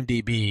the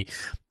IMDb,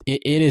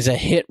 it is a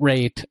hit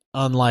rate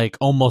unlike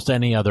almost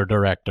any other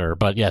director.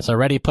 But yes, a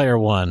Ready Player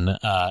One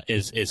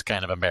is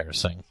kind of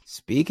embarrassing.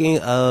 Speaking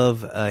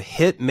of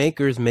hit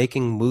makers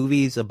making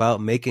movies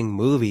about making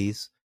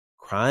movies,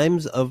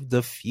 Crimes of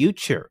the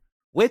Future,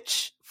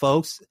 which,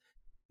 folks,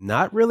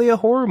 not really a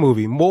horror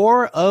movie,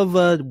 more of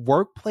a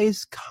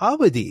workplace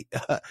comedy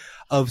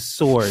of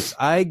sorts.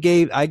 I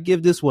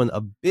give this one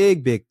a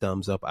big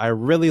thumbs up. I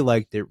really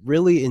liked it,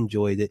 really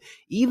enjoyed it.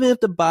 Even if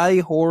the body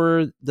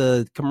horror,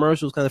 the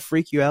commercials kind of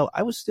freak you out,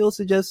 I would still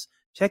suggest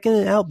checking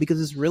it out because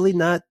it's really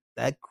not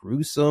that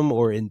gruesome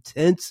or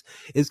intense.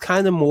 It's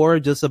kind of more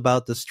just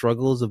about the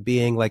struggles of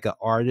being like an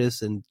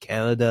artist in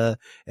Canada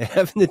and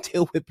having to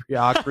deal with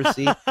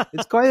bureaucracy.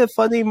 It's quite a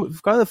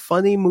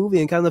funny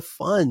movie and kind of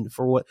fun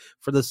for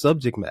the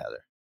subject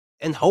matter,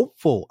 and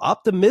hopeful,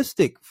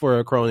 optimistic for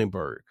a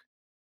Cronenberg.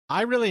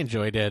 I really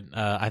enjoyed it.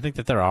 I think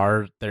that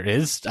there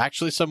is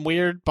actually some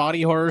weird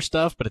body horror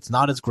stuff, but it's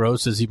not as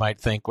gross as you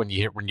might think when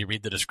you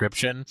read the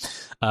description.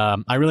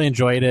 I really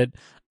enjoyed it.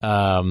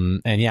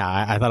 And yeah,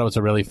 I thought it was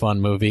a really fun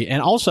movie.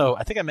 And also,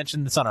 I think I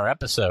mentioned this on our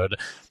episode,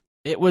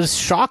 it was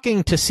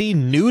shocking to see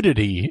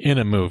nudity in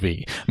a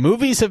movie.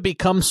 Movies have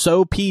become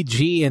so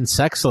PG and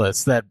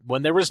sexless that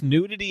when there was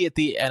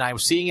nudity and I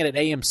was seeing it at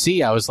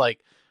AMC, I was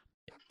like,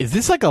 is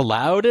this like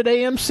allowed at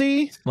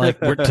AMC? Like,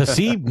 to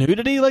see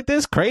nudity like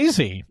this?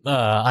 Crazy.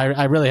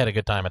 I really had a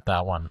good time at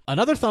that one.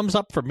 Another thumbs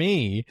up for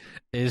me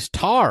is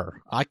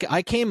Tar.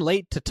 I came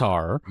late to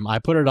Tar. I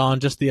put it on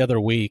just the other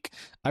week.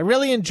 I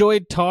really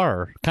enjoyed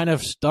Tar, kind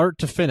of start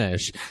to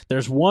finish.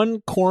 There's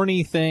one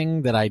corny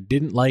thing that I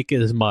didn't like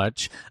as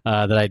much,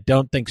 that I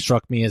don't think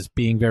struck me as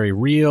being very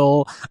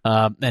real,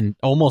 and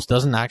almost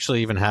doesn't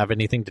actually even have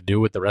anything to do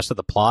with the rest of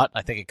the plot.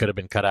 I think it could have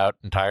been cut out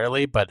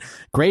entirely, but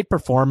great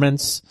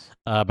performance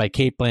by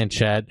Cate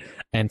Blanchett,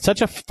 and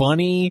such a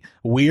funny,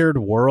 weird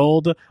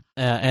world.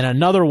 and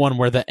another one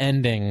where the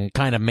ending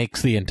kind of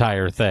makes the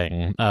entire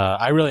thing.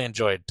 I really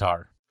enjoyed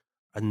Tar.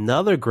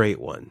 Another great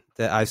one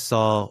that I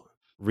saw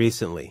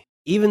recently,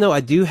 even though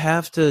I do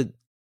have to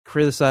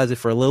criticize it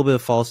for a little bit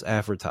of false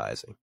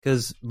advertising,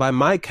 because by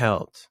my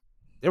count,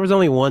 there was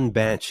only one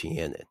Banshee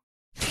in it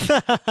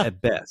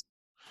at best.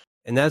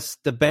 And that's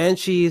The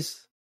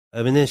Banshees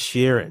of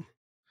Inisherin.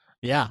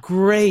 Yeah.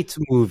 Great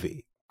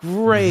movie.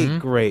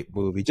 Great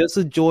movie. Just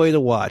a joy to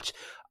watch.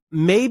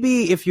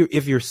 Maybe if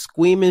you're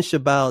squeamish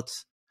about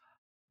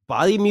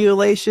body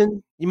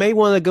mutilation, you may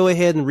want to go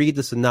ahead and read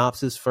the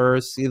synopsis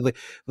first.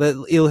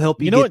 It'll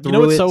help you get through it. You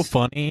know what's so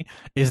funny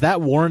is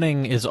that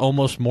warning is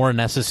almost more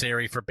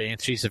necessary for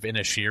Banshees of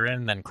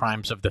Inisherin than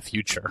Crimes of the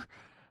Future.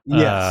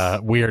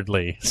 Yes.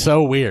 Weirdly.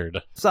 So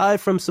weird.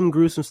 Aside from some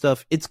gruesome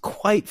stuff, it's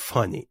quite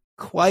funny,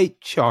 quite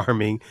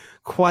charming,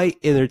 quite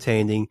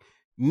entertaining.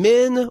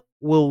 Men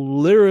will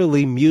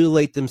literally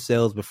mutilate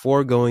themselves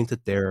before going to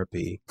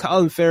therapy.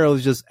 Colin Farrell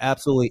is just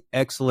absolutely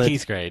excellent.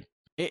 He's great.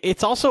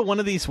 It's also one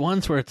of these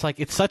ones where it's like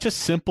it's such a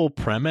simple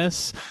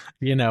premise,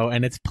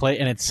 and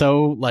it's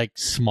so like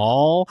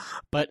small,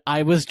 but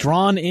I was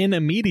drawn in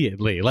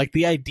immediately. Like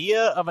the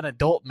idea of an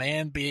adult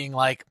man being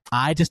like,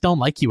 I just don't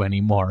like you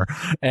anymore,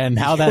 and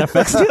how that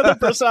affects the other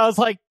person. I was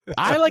like,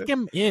 I like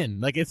him in.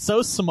 Like it's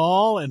so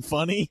small and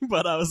funny,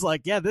 but I was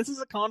like, yeah, this is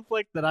a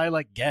conflict that I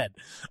like get.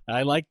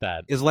 I like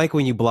that. It's like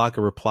when you block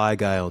a reply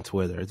guy on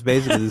Twitter. It's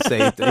basically the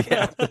same thing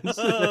happens.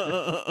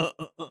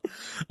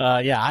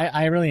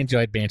 I really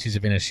enjoyed Banshees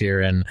of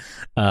Inisherin,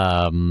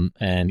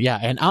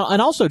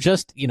 and also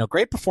just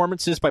great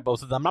performances by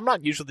both of them. I'm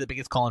not usually the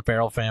biggest Colin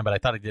Farrell fan, but I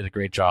thought he did a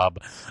great job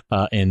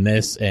in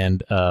this,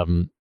 and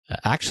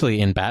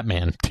actually in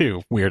Batman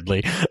too,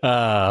 weirdly.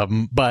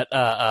 But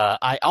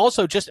I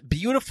also just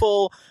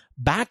beautiful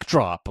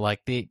backdrop,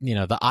 like the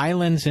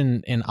islands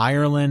in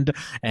Ireland,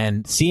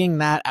 and seeing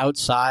that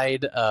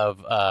outside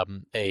of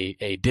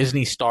a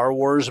Disney Star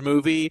Wars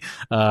movie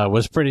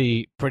was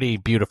pretty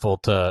beautiful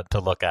to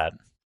look at.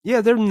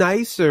 Yeah, they're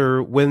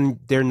nicer when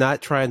they're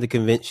not trying to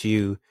convince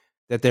you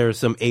that there's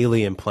some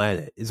alien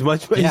planet. It's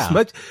much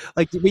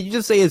like when you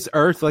just say it's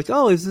Earth, like,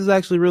 oh, this is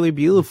actually really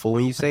beautiful.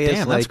 When you say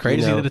it's like, that's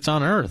crazy that it's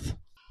on Earth.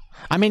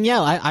 I mean,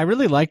 yeah, I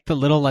really like the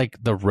little, like,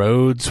 the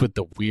roads with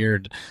the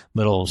weird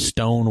little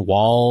stone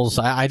walls.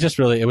 I just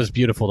really, it was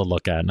beautiful to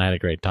look at, and I had a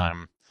great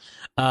time.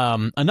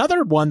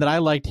 Another one that I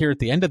liked here at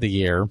the end of the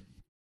year,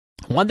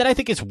 one that I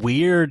think is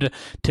weird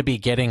to be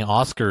getting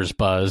Oscars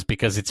buzz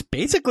because it's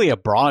basically a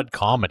broad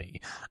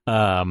comedy.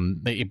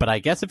 But I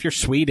guess if you're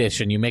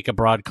Swedish and you make a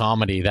broad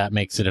comedy, that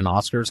makes it an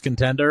Oscars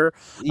contender,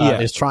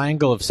 is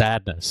Triangle of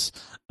Sadness.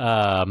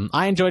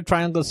 I enjoyed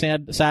Triangle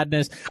of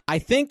Sadness. I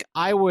think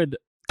I would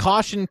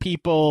caution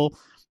people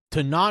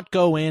to not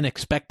go in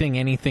expecting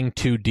anything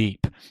too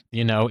deep.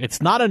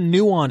 It's not a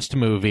nuanced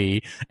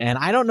movie, and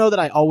I don't know that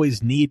I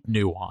always need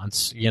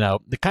nuance.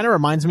 It kind of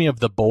reminds me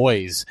of The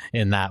Boys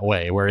in that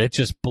way, where it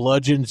just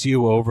bludgeons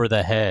you over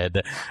the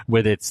head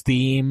with its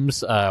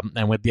themes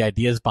and with the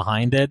ideas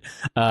behind it.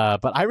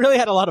 But I really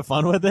had a lot of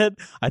fun with it.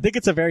 I think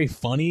it's a very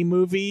funny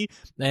movie,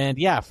 and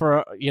yeah,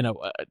 for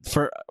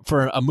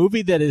a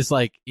movie that is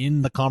like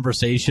in the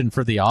conversation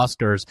for the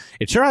Oscars,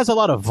 it sure has a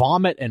lot of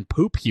vomit and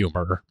poop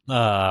humor.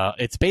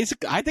 It's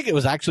basically, I think it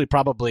was actually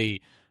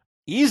probably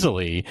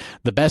easily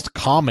the best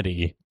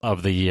comedy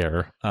of the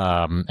year,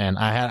 and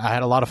I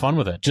had a lot of fun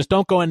with it. Just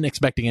don't go in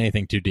expecting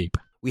anything too deep.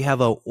 We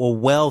have a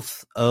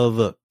wealth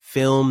of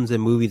films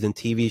and movies and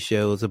TV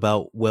shows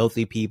about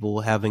wealthy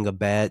people having a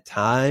bad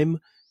time,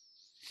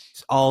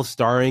 all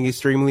starring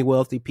extremely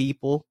wealthy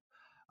people.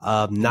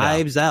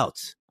 Knives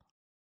Out.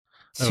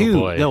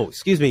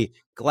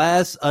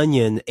 Glass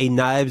Onion, a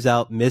Knives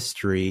Out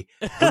mystery.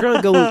 We're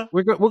gonna go.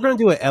 we're gonna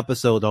do an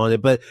episode on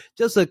it, but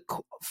just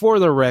for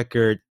the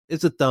record,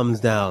 it's a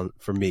thumbs down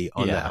for me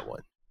on that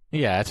one.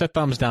 Yeah, it's a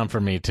thumbs down for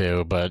me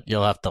too, but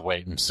you'll have to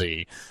wait and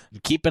see.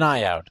 Keep an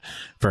eye out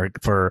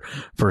for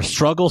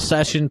Struggle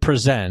Session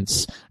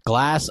presents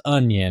Glass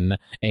Onion,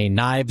 a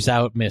Knives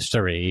Out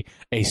mystery,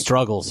 a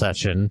Struggle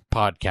Session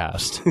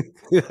podcast.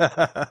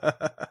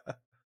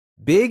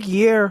 Big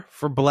year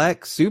for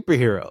Black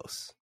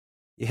superheroes.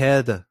 You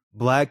had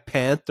Black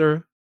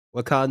Panther,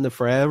 Wakanda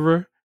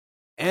Forever,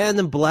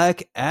 and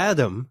Black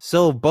Adam.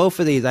 So both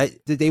of these,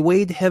 they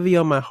weighed heavy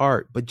on my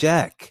heart. But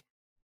Jack,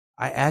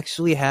 I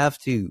actually have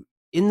to,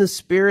 in the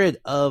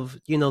spirit of,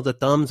 the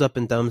thumbs up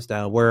and thumbs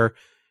down, where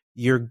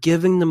you're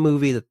giving the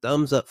movie the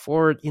thumbs up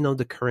for,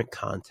 the current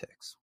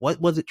context. What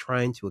was it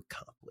trying to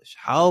accomplish?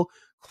 How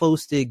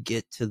close did it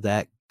get to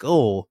that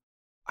goal?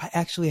 I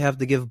actually have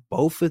to give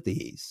both of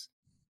these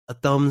a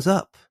thumbs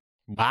up.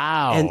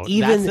 Wow, and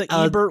even that's the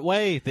Ebert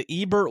way. The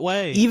Ebert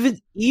way.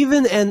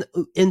 Even an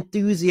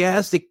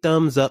enthusiastic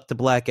thumbs up to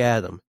Black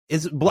Adam.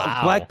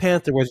 Black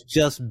Panther was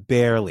just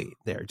barely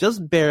there,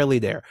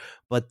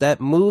 But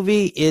that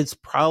movie is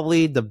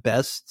probably the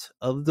best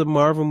of the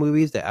Marvel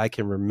movies that I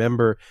can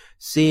remember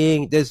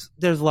seeing. There's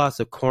lots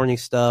of corny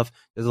stuff.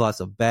 There's lots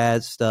of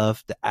bad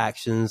stuff. The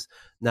action's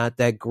not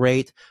that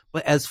great.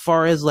 But as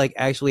far as like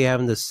actually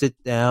having to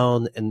sit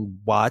down and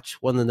watch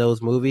one of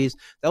those movies,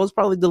 that was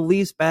probably the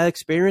least bad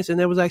experience. And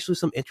there was actually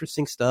some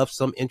interesting stuff,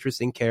 some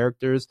interesting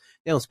characters.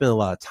 They don't spend a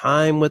lot of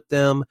time with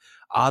them.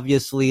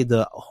 Obviously,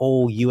 the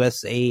whole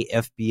USA,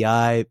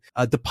 FBI,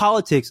 the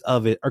politics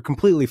of it are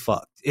completely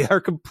fucked. They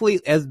are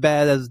complete as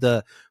bad as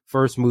the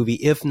first movie,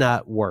 if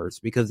not worse,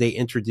 because they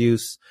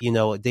introduce,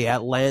 the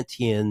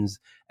Atlanteans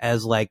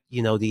as like,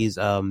 these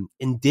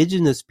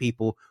indigenous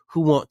people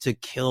who want to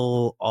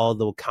kill all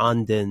the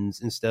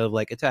Wakandans instead of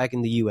like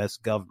attacking the US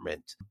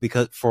government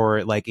because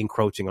for like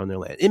encroaching on their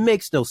land. It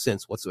makes no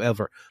sense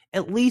whatsoever.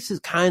 At least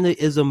it kind of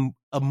is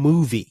a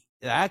movie,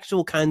 an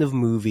actual kind of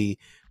movie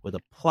with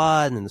a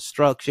plot and a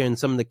structure, and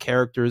some of the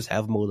characters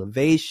have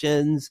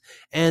motivations,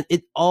 and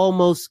it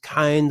almost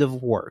kind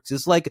of works.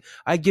 It's like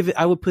I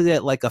would put it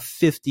at like a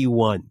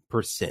 51%,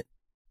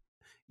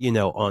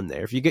 on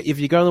there. If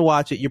you're going to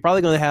watch it, it's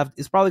probably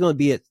going to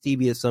be at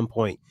TV at some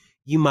point.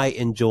 You might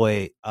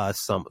enjoy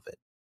some of it.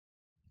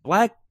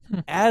 Black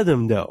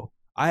Adam, though,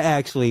 I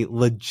actually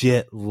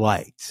legit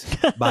liked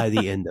by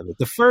the end of it.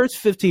 The first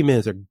 15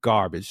 minutes are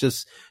garbage,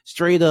 just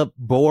straight up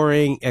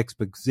boring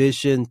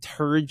exposition,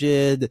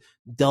 turgid,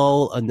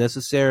 dull,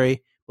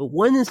 unnecessary. But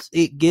when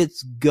it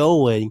gets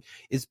going,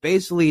 it's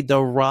basically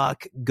The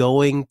Rock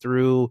going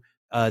through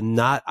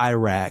not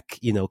Iraq,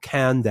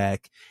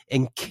 Kandak,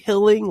 and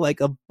killing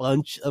like a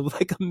bunch of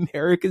like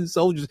American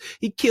soldiers.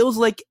 He kills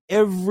like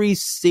every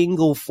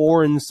single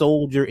foreign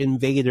soldier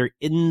invader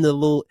in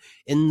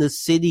the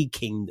city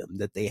kingdom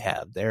that they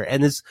have there.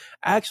 And it's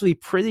actually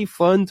pretty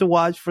fun to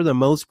watch for the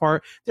most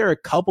part. There are a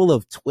couple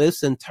of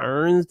twists and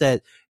turns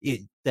that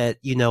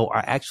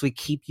are actually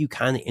keep you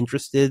kind of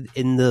interested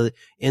in the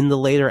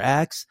later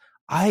acts.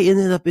 I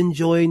ended up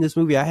enjoying this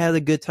movie. I had a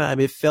good time.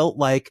 It felt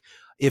like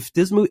if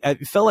this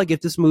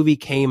movie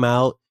came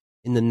out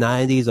in the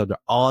 90s or the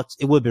aughts,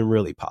 it would have been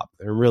really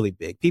popular and really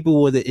big.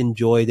 People would have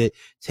enjoyed it,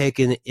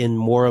 taken it in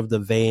more of the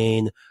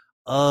vein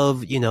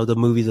of, the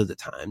movies of the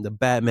time, the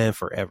Batman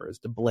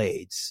Forevers, the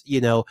Blades,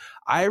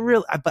 I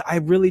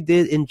really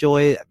did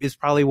enjoy it. It's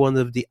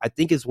probably I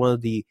think it's one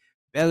of the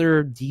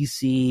better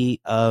DC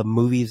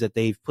movies that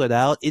they've put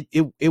out.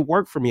 It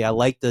worked for me. I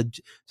like the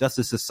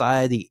Justice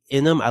Society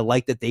in them. I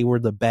like that they were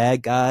the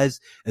bad guys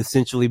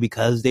essentially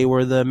because they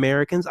were the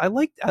Americans. I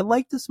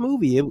liked this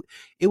movie.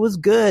 It was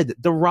good.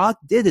 The Rock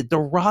did it. The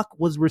Rock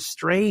was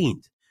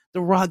restrained.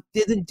 The Rock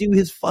didn't do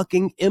his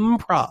fucking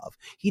improv.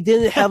 He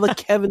didn't have a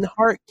Kevin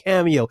Hart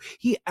cameo.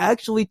 He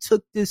actually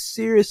took this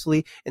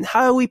seriously. And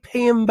how do we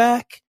pay him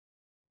back?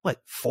 What,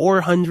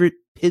 $400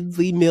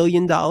 piddly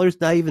million?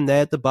 Not even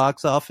that at the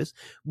box office.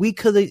 We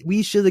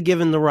should have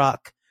given The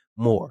Rock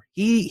more.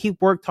 He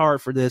worked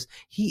hard for this.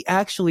 He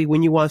actually,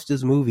 when you watch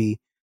this movie,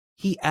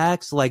 he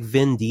acts like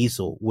Vin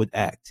Diesel would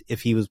act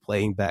if he was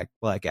playing back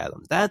Black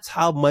Adam. That's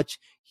how much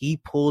he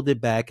pulled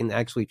it back and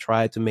actually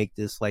tried to make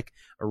this like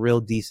a real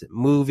decent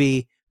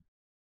movie.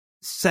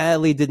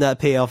 Sadly, did not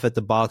pay off at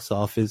the box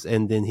office,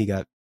 and then he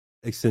got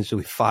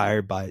essentially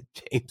fired by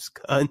James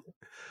Gunn.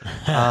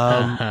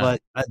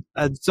 But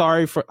I'm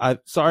sorry for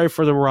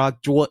The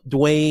Rock,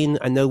 Dwayne.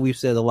 I know we've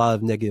said a lot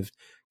of negative.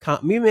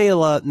 We made a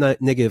lot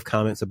of negative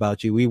comments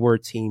about you. We were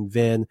Team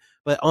Vin,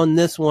 but on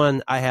this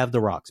one, I have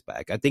The Rock's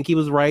back. I think he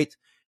was right.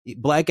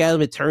 Black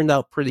Adam, it turned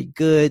out pretty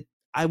good.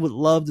 I would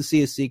love to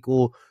see a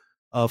sequel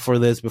for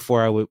this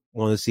before I would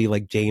want to see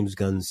like James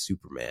Gunn's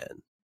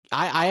Superman.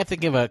 I have to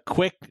give a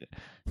quick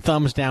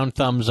thumbs down,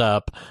 thumbs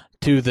up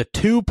to the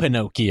two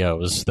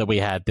Pinocchios that we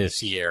had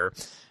this year.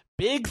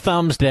 Big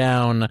thumbs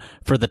down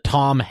for the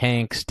Tom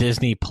Hanks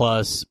Disney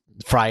Plus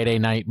Friday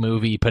night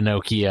movie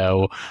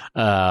Pinocchio.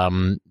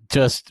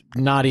 Just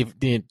not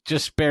even,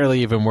 just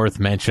barely even worth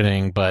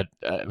mentioning, but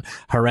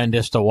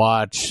horrendous to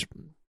watch.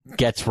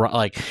 Gets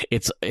like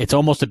it's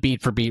almost a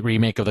beat for beat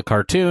remake of the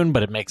cartoon,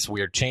 but it makes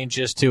weird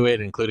changes to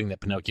it, including that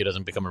Pinocchio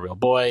doesn't become a real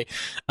boy.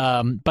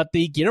 But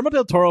the Guillermo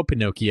del Toro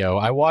Pinocchio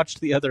I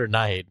watched the other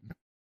night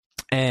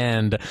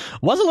and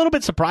was a little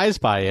bit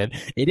surprised by it.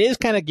 It is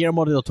kind of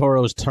Guillermo del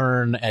Toro's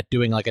turn at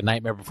doing like a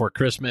Nightmare Before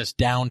Christmas,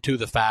 down to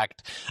the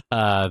fact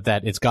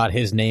that it's got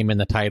his name in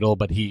the title,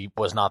 but he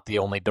was not the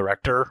only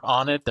director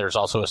on it. There's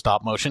also a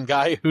stop motion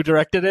guy who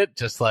directed it,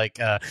 just like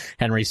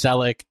Henry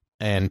Selick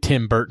and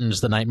Tim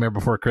Burton's The Nightmare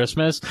Before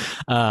Christmas.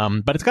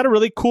 But it's got a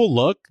really cool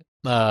look,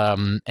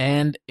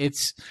 and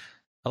it's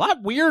a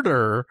lot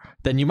weirder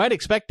than you might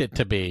expect it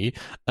to be.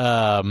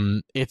 I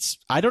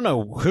don't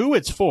know who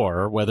it's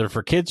for, whether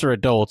for kids or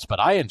adults, but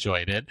I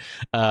enjoyed it.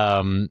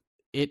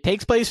 It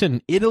takes place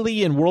in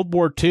Italy in World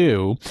War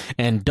II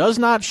and does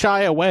not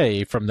shy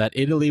away from that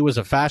Italy was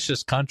a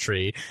fascist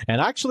country, and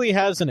actually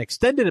has an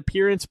extended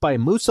appearance by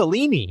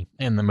Mussolini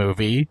in the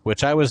movie,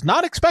 which I was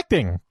not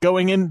expecting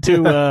going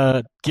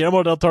into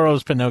Guillermo del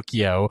Toro's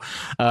Pinocchio.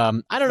 I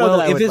don't know.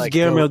 Well, if it's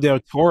Guillermo del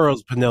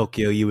Toro's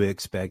Pinocchio, you would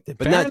expect it,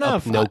 but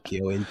not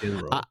Pinocchio in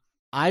general.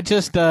 I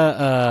just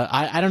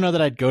I don't know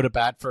that I'd go to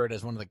bat for it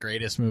as one of the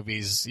greatest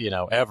movies,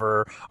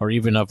 ever or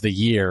even of the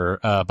year.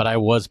 But I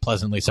was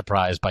pleasantly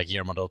surprised by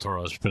Guillermo del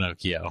Toro's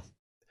Pinocchio.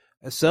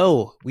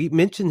 So we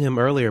mentioned him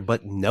earlier,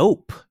 but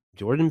Nope,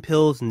 Jordan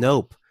Peele's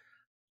Nope.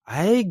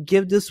 I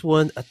give this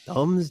one a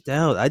thumbs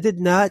down. I did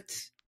not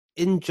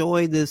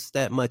enjoy this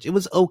that much. It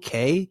was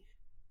okay.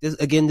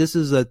 This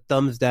is a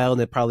thumbs down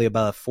at probably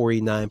about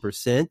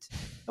 49%.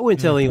 I wouldn't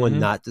tell anyone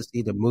not to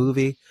see the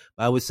movie,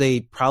 but I would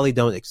say probably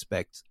don't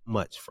expect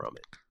much from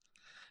it.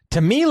 To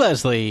me,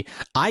 Leslie,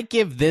 I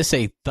give this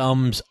a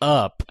thumbs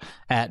up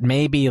at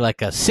maybe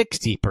like a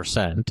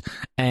 60%.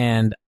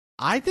 And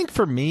I think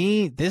for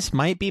me, this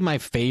might be my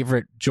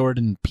favorite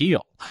Jordan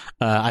Peele.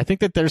 I think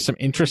that there's some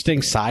interesting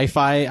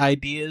sci-fi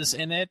ideas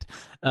in it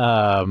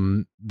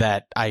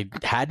that I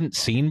hadn't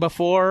seen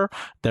before.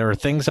 There are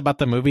things about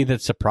the movie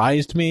that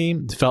surprised me.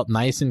 It felt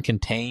nice and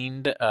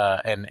contained,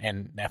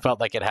 and I felt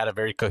like it had a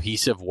very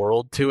cohesive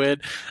world to it.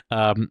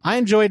 I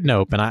enjoyed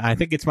Nope, and I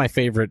think it's my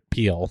favorite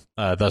Peele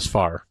thus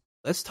far.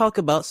 Let's talk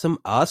about some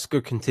Oscar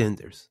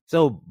contenders.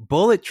 So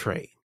Bullet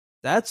Train.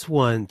 That's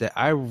one that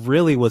I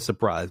really was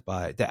surprised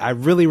by, that I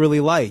really,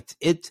 really liked.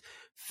 It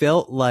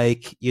felt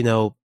like,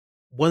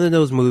 one of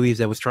those movies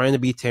that was trying to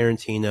be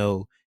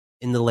Tarantino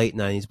in the late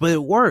 90s, but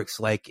it works.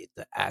 Like,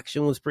 the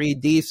action was pretty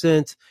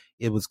decent.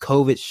 It was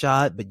COVID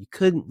shot, but you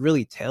couldn't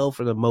really tell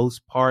for the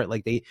most part,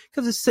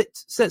 because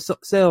it's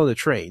set on a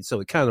train,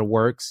 so it kind of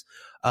works.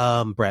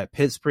 Brad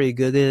Pitt's pretty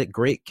good in it.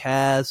 Great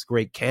cast,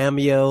 great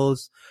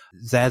cameos.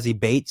 Zazie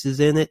Bates is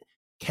in it.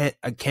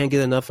 I can't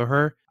get enough of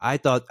her. I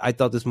thought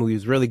this movie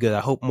was really good. I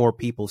hope more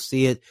people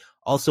see it.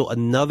 Also,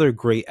 another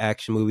great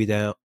action movie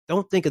that I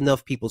don't think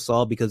enough people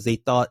saw because they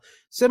thought,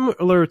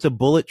 similar to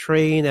Bullet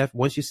Train,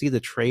 once you see the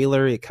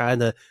trailer, it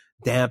kind of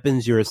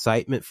dampens your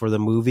excitement for the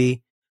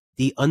movie.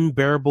 The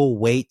Unbearable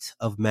Weight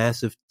of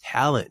Massive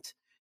Talent,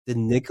 the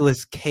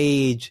Nicolas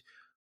Cage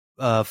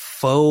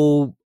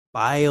faux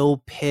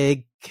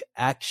biopic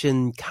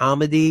action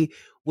comedy,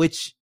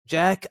 which,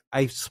 Jack,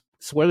 I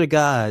swear to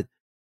God,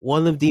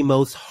 one of the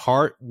most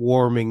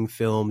heartwarming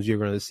films you're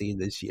going to see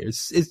this year.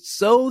 It's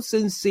so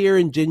sincere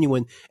and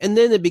genuine. And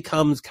then it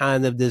becomes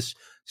kind of this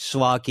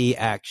schlocky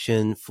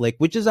action flick,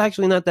 which is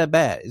actually not that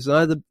bad. It's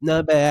not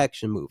a bad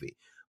action movie,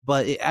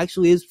 but it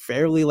actually is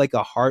fairly like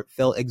a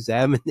heartfelt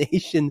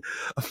examination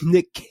of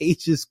Nick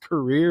Cage's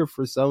career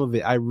for some of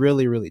it. I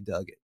really, really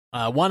dug it.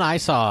 One I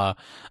saw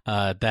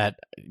that,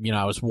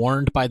 I was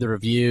warned by the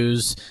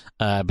reviews,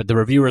 but the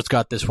reviewers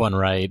got this one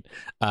right.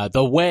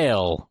 The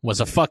Whale was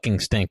a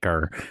fucking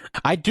stinker.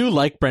 I do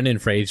like Brendan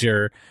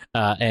Fraser,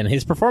 and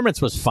his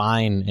performance was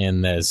fine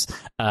in this,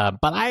 but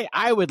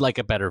I would like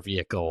a better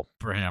vehicle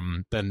for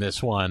him than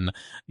this one,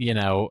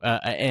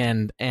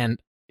 and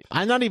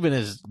I'm not even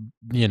as,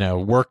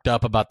 worked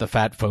up about the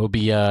fat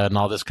phobia and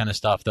all this kind of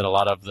stuff that a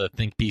lot of the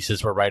think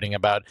pieces were writing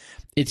about.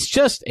 It's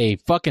just a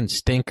fucking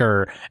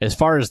stinker as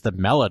far as the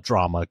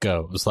melodrama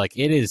goes. Like,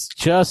 it is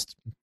just...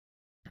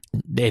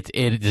 It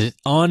is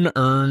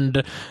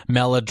unearned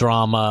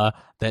melodrama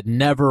that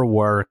never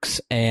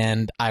works.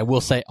 And I will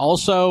say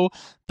also,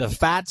 the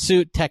fat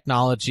suit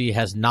technology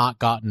has not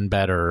gotten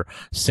better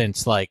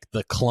since like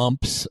the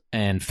Clumps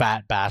and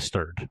Fat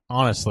Bastard.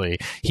 Honestly,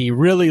 he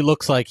really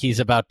looks like he's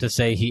about to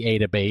say he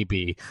ate a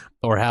baby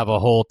or have a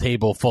whole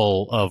table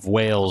full of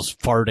whales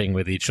farting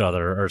with each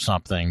other or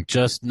something.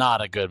 Just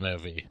not a good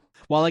movie.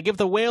 While I give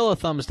The Whale a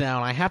thumbs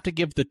down, I have to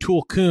give The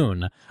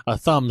Tulkun a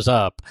thumbs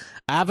up.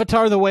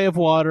 Avatar: The Way of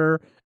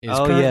Water is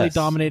currently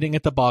dominating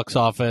at the box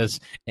office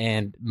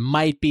and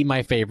might be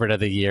my favorite of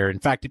the year. In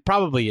fact, it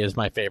probably is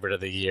my favorite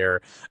of the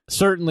year.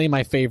 Certainly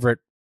my favorite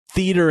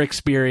theater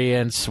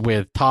experience,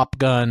 with Top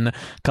Gun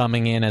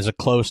coming in as a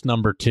close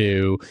number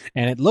 2.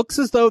 And it looks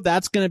as though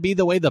that's going to be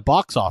the way the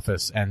box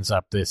office ends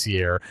up this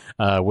year,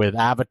 with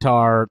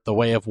Avatar: The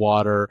Way of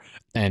Water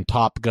and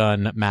Top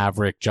Gun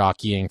Maverick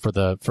jockeying for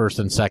the first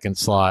and second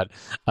slot.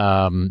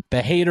 The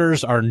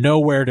haters are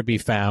nowhere to be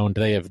found.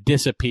 They have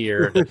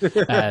disappeared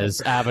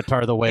as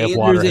Avatar: The Way of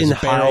Water is in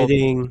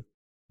hiding.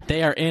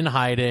 They are in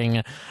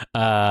hiding,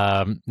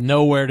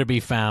 nowhere to be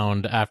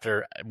found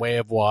after Way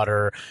of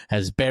Water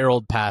has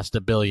barreled past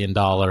 $1 billion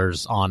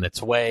on its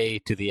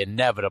way to the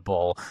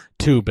inevitable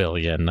 $2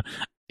 billion.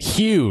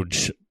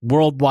 Huge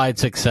worldwide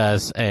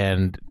success,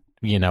 and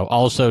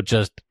also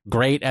just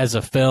great as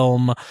a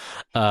film.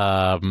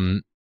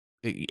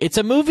 It's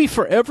a movie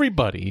for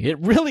everybody. It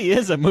really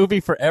is a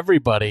movie for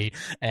everybody,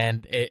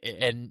 and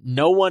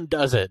no one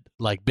does it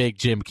like Big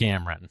Jim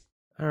Cameron.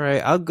 All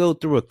right, I'll go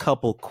through a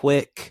couple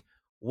quick.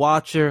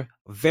 Watcher,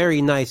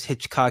 very nice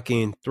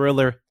Hitchcockian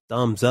thriller.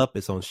 Thumbs up.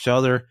 It's on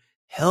Shudder.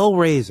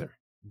 Hellraiser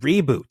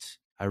reboot.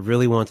 I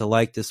really want to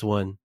like this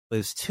one, but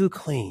it's too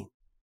clean.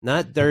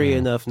 Not dirty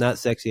enough, not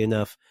sexy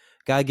enough.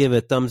 Gotta give it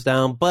a thumbs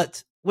down.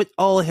 But with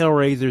all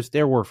Hellraisers,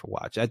 they're worth a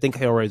watch. I think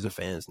Hellraiser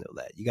fans know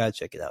that. You gotta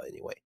check it out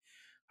anyway.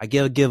 I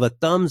give a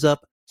thumbs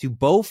up to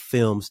both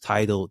films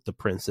titled The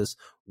Princess.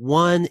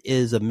 One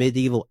is a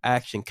medieval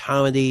action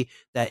comedy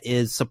that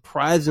is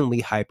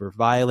surprisingly hyper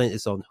violent.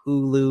 It's on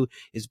Hulu.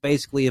 It's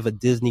basically if a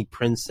Disney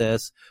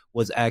princess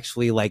was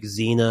actually like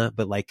Xena,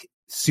 but like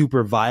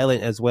super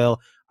violent as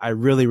well. I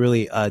really,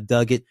 really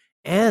dug it.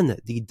 And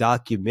the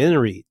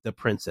documentary, The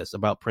Princess,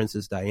 about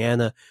Princess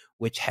Diana,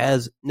 which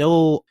has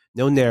no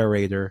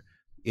narrator,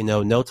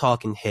 no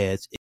talking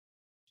heads.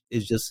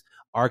 It's just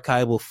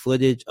archival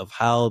footage of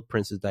how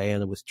Princess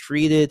Diana was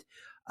treated.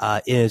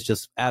 It is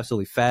just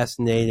absolutely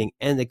fascinating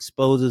and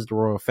exposes the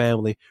royal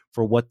family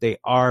for what they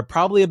are.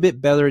 Probably a bit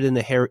better than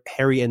the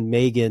Harry and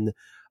Meghan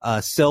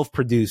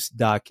self-produced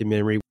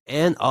documentary.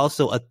 And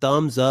also a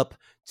thumbs up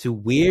to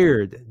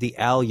Weird, the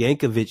Al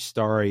Yankovic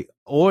story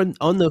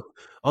on the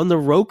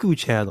Roku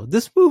channel.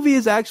 This movie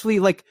is actually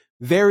like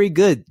very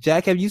good.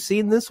 Jack, have you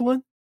seen this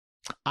one?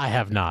 I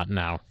have not,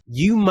 no.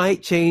 You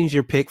might change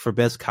your pick for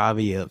best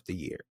comedy of the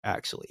year,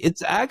 actually.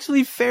 It's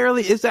actually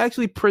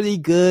pretty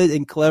good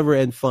and clever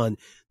and fun.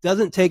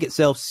 Doesn't take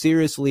itself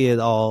seriously at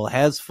all.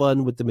 Has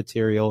fun with the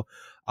material,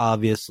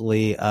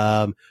 obviously.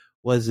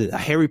 Was it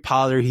Harry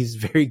Potter? He's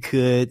very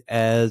good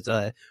as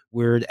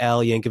Weird Al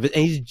Yankovic,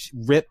 and he's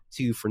ripped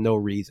too for no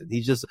reason.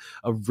 He's just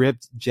a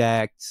ripped,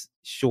 jacked,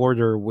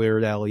 shorter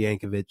Weird Al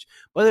Yankovic.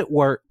 But it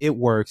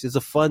works. It's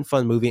a fun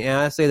movie, and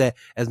I say that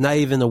as not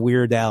even a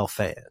Weird Al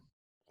fan.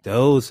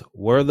 Those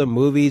were the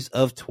movies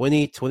of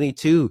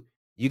 2022.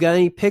 You got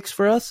any picks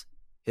for us?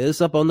 Hit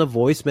us up on the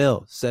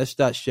voicemail,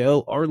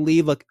 sesh.show, or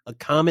leave a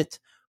comment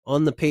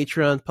on the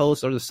Patreon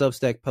post or the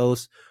Substack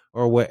post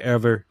or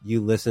wherever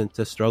you listen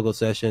to Struggle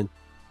Session.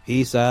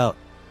 Peace out.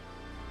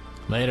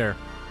 Later.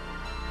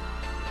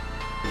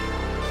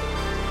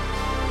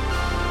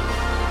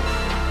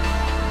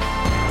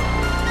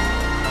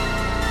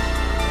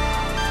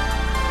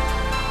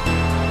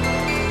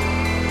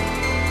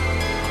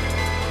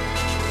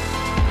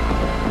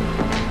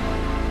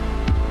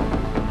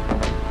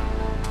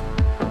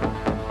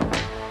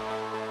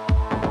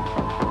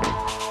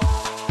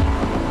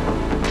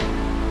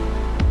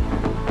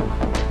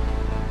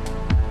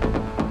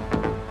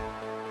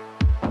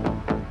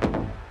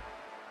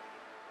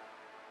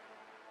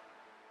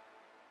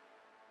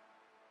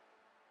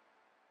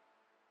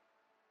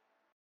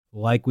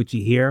 Like what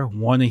you hear?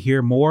 Want to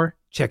hear more?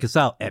 Check us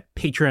out at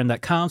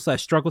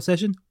patreon.com/struggle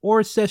session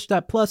or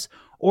sesh.plus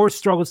or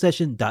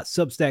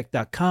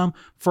strugglesession.substack.com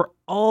for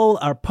all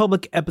our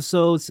public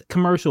episodes,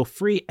 commercial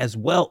free, as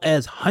well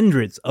as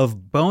hundreds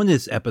of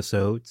bonus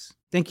episodes.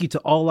 Thank you to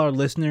all our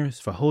listeners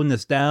for holding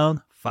us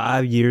down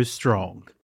 5 years strong.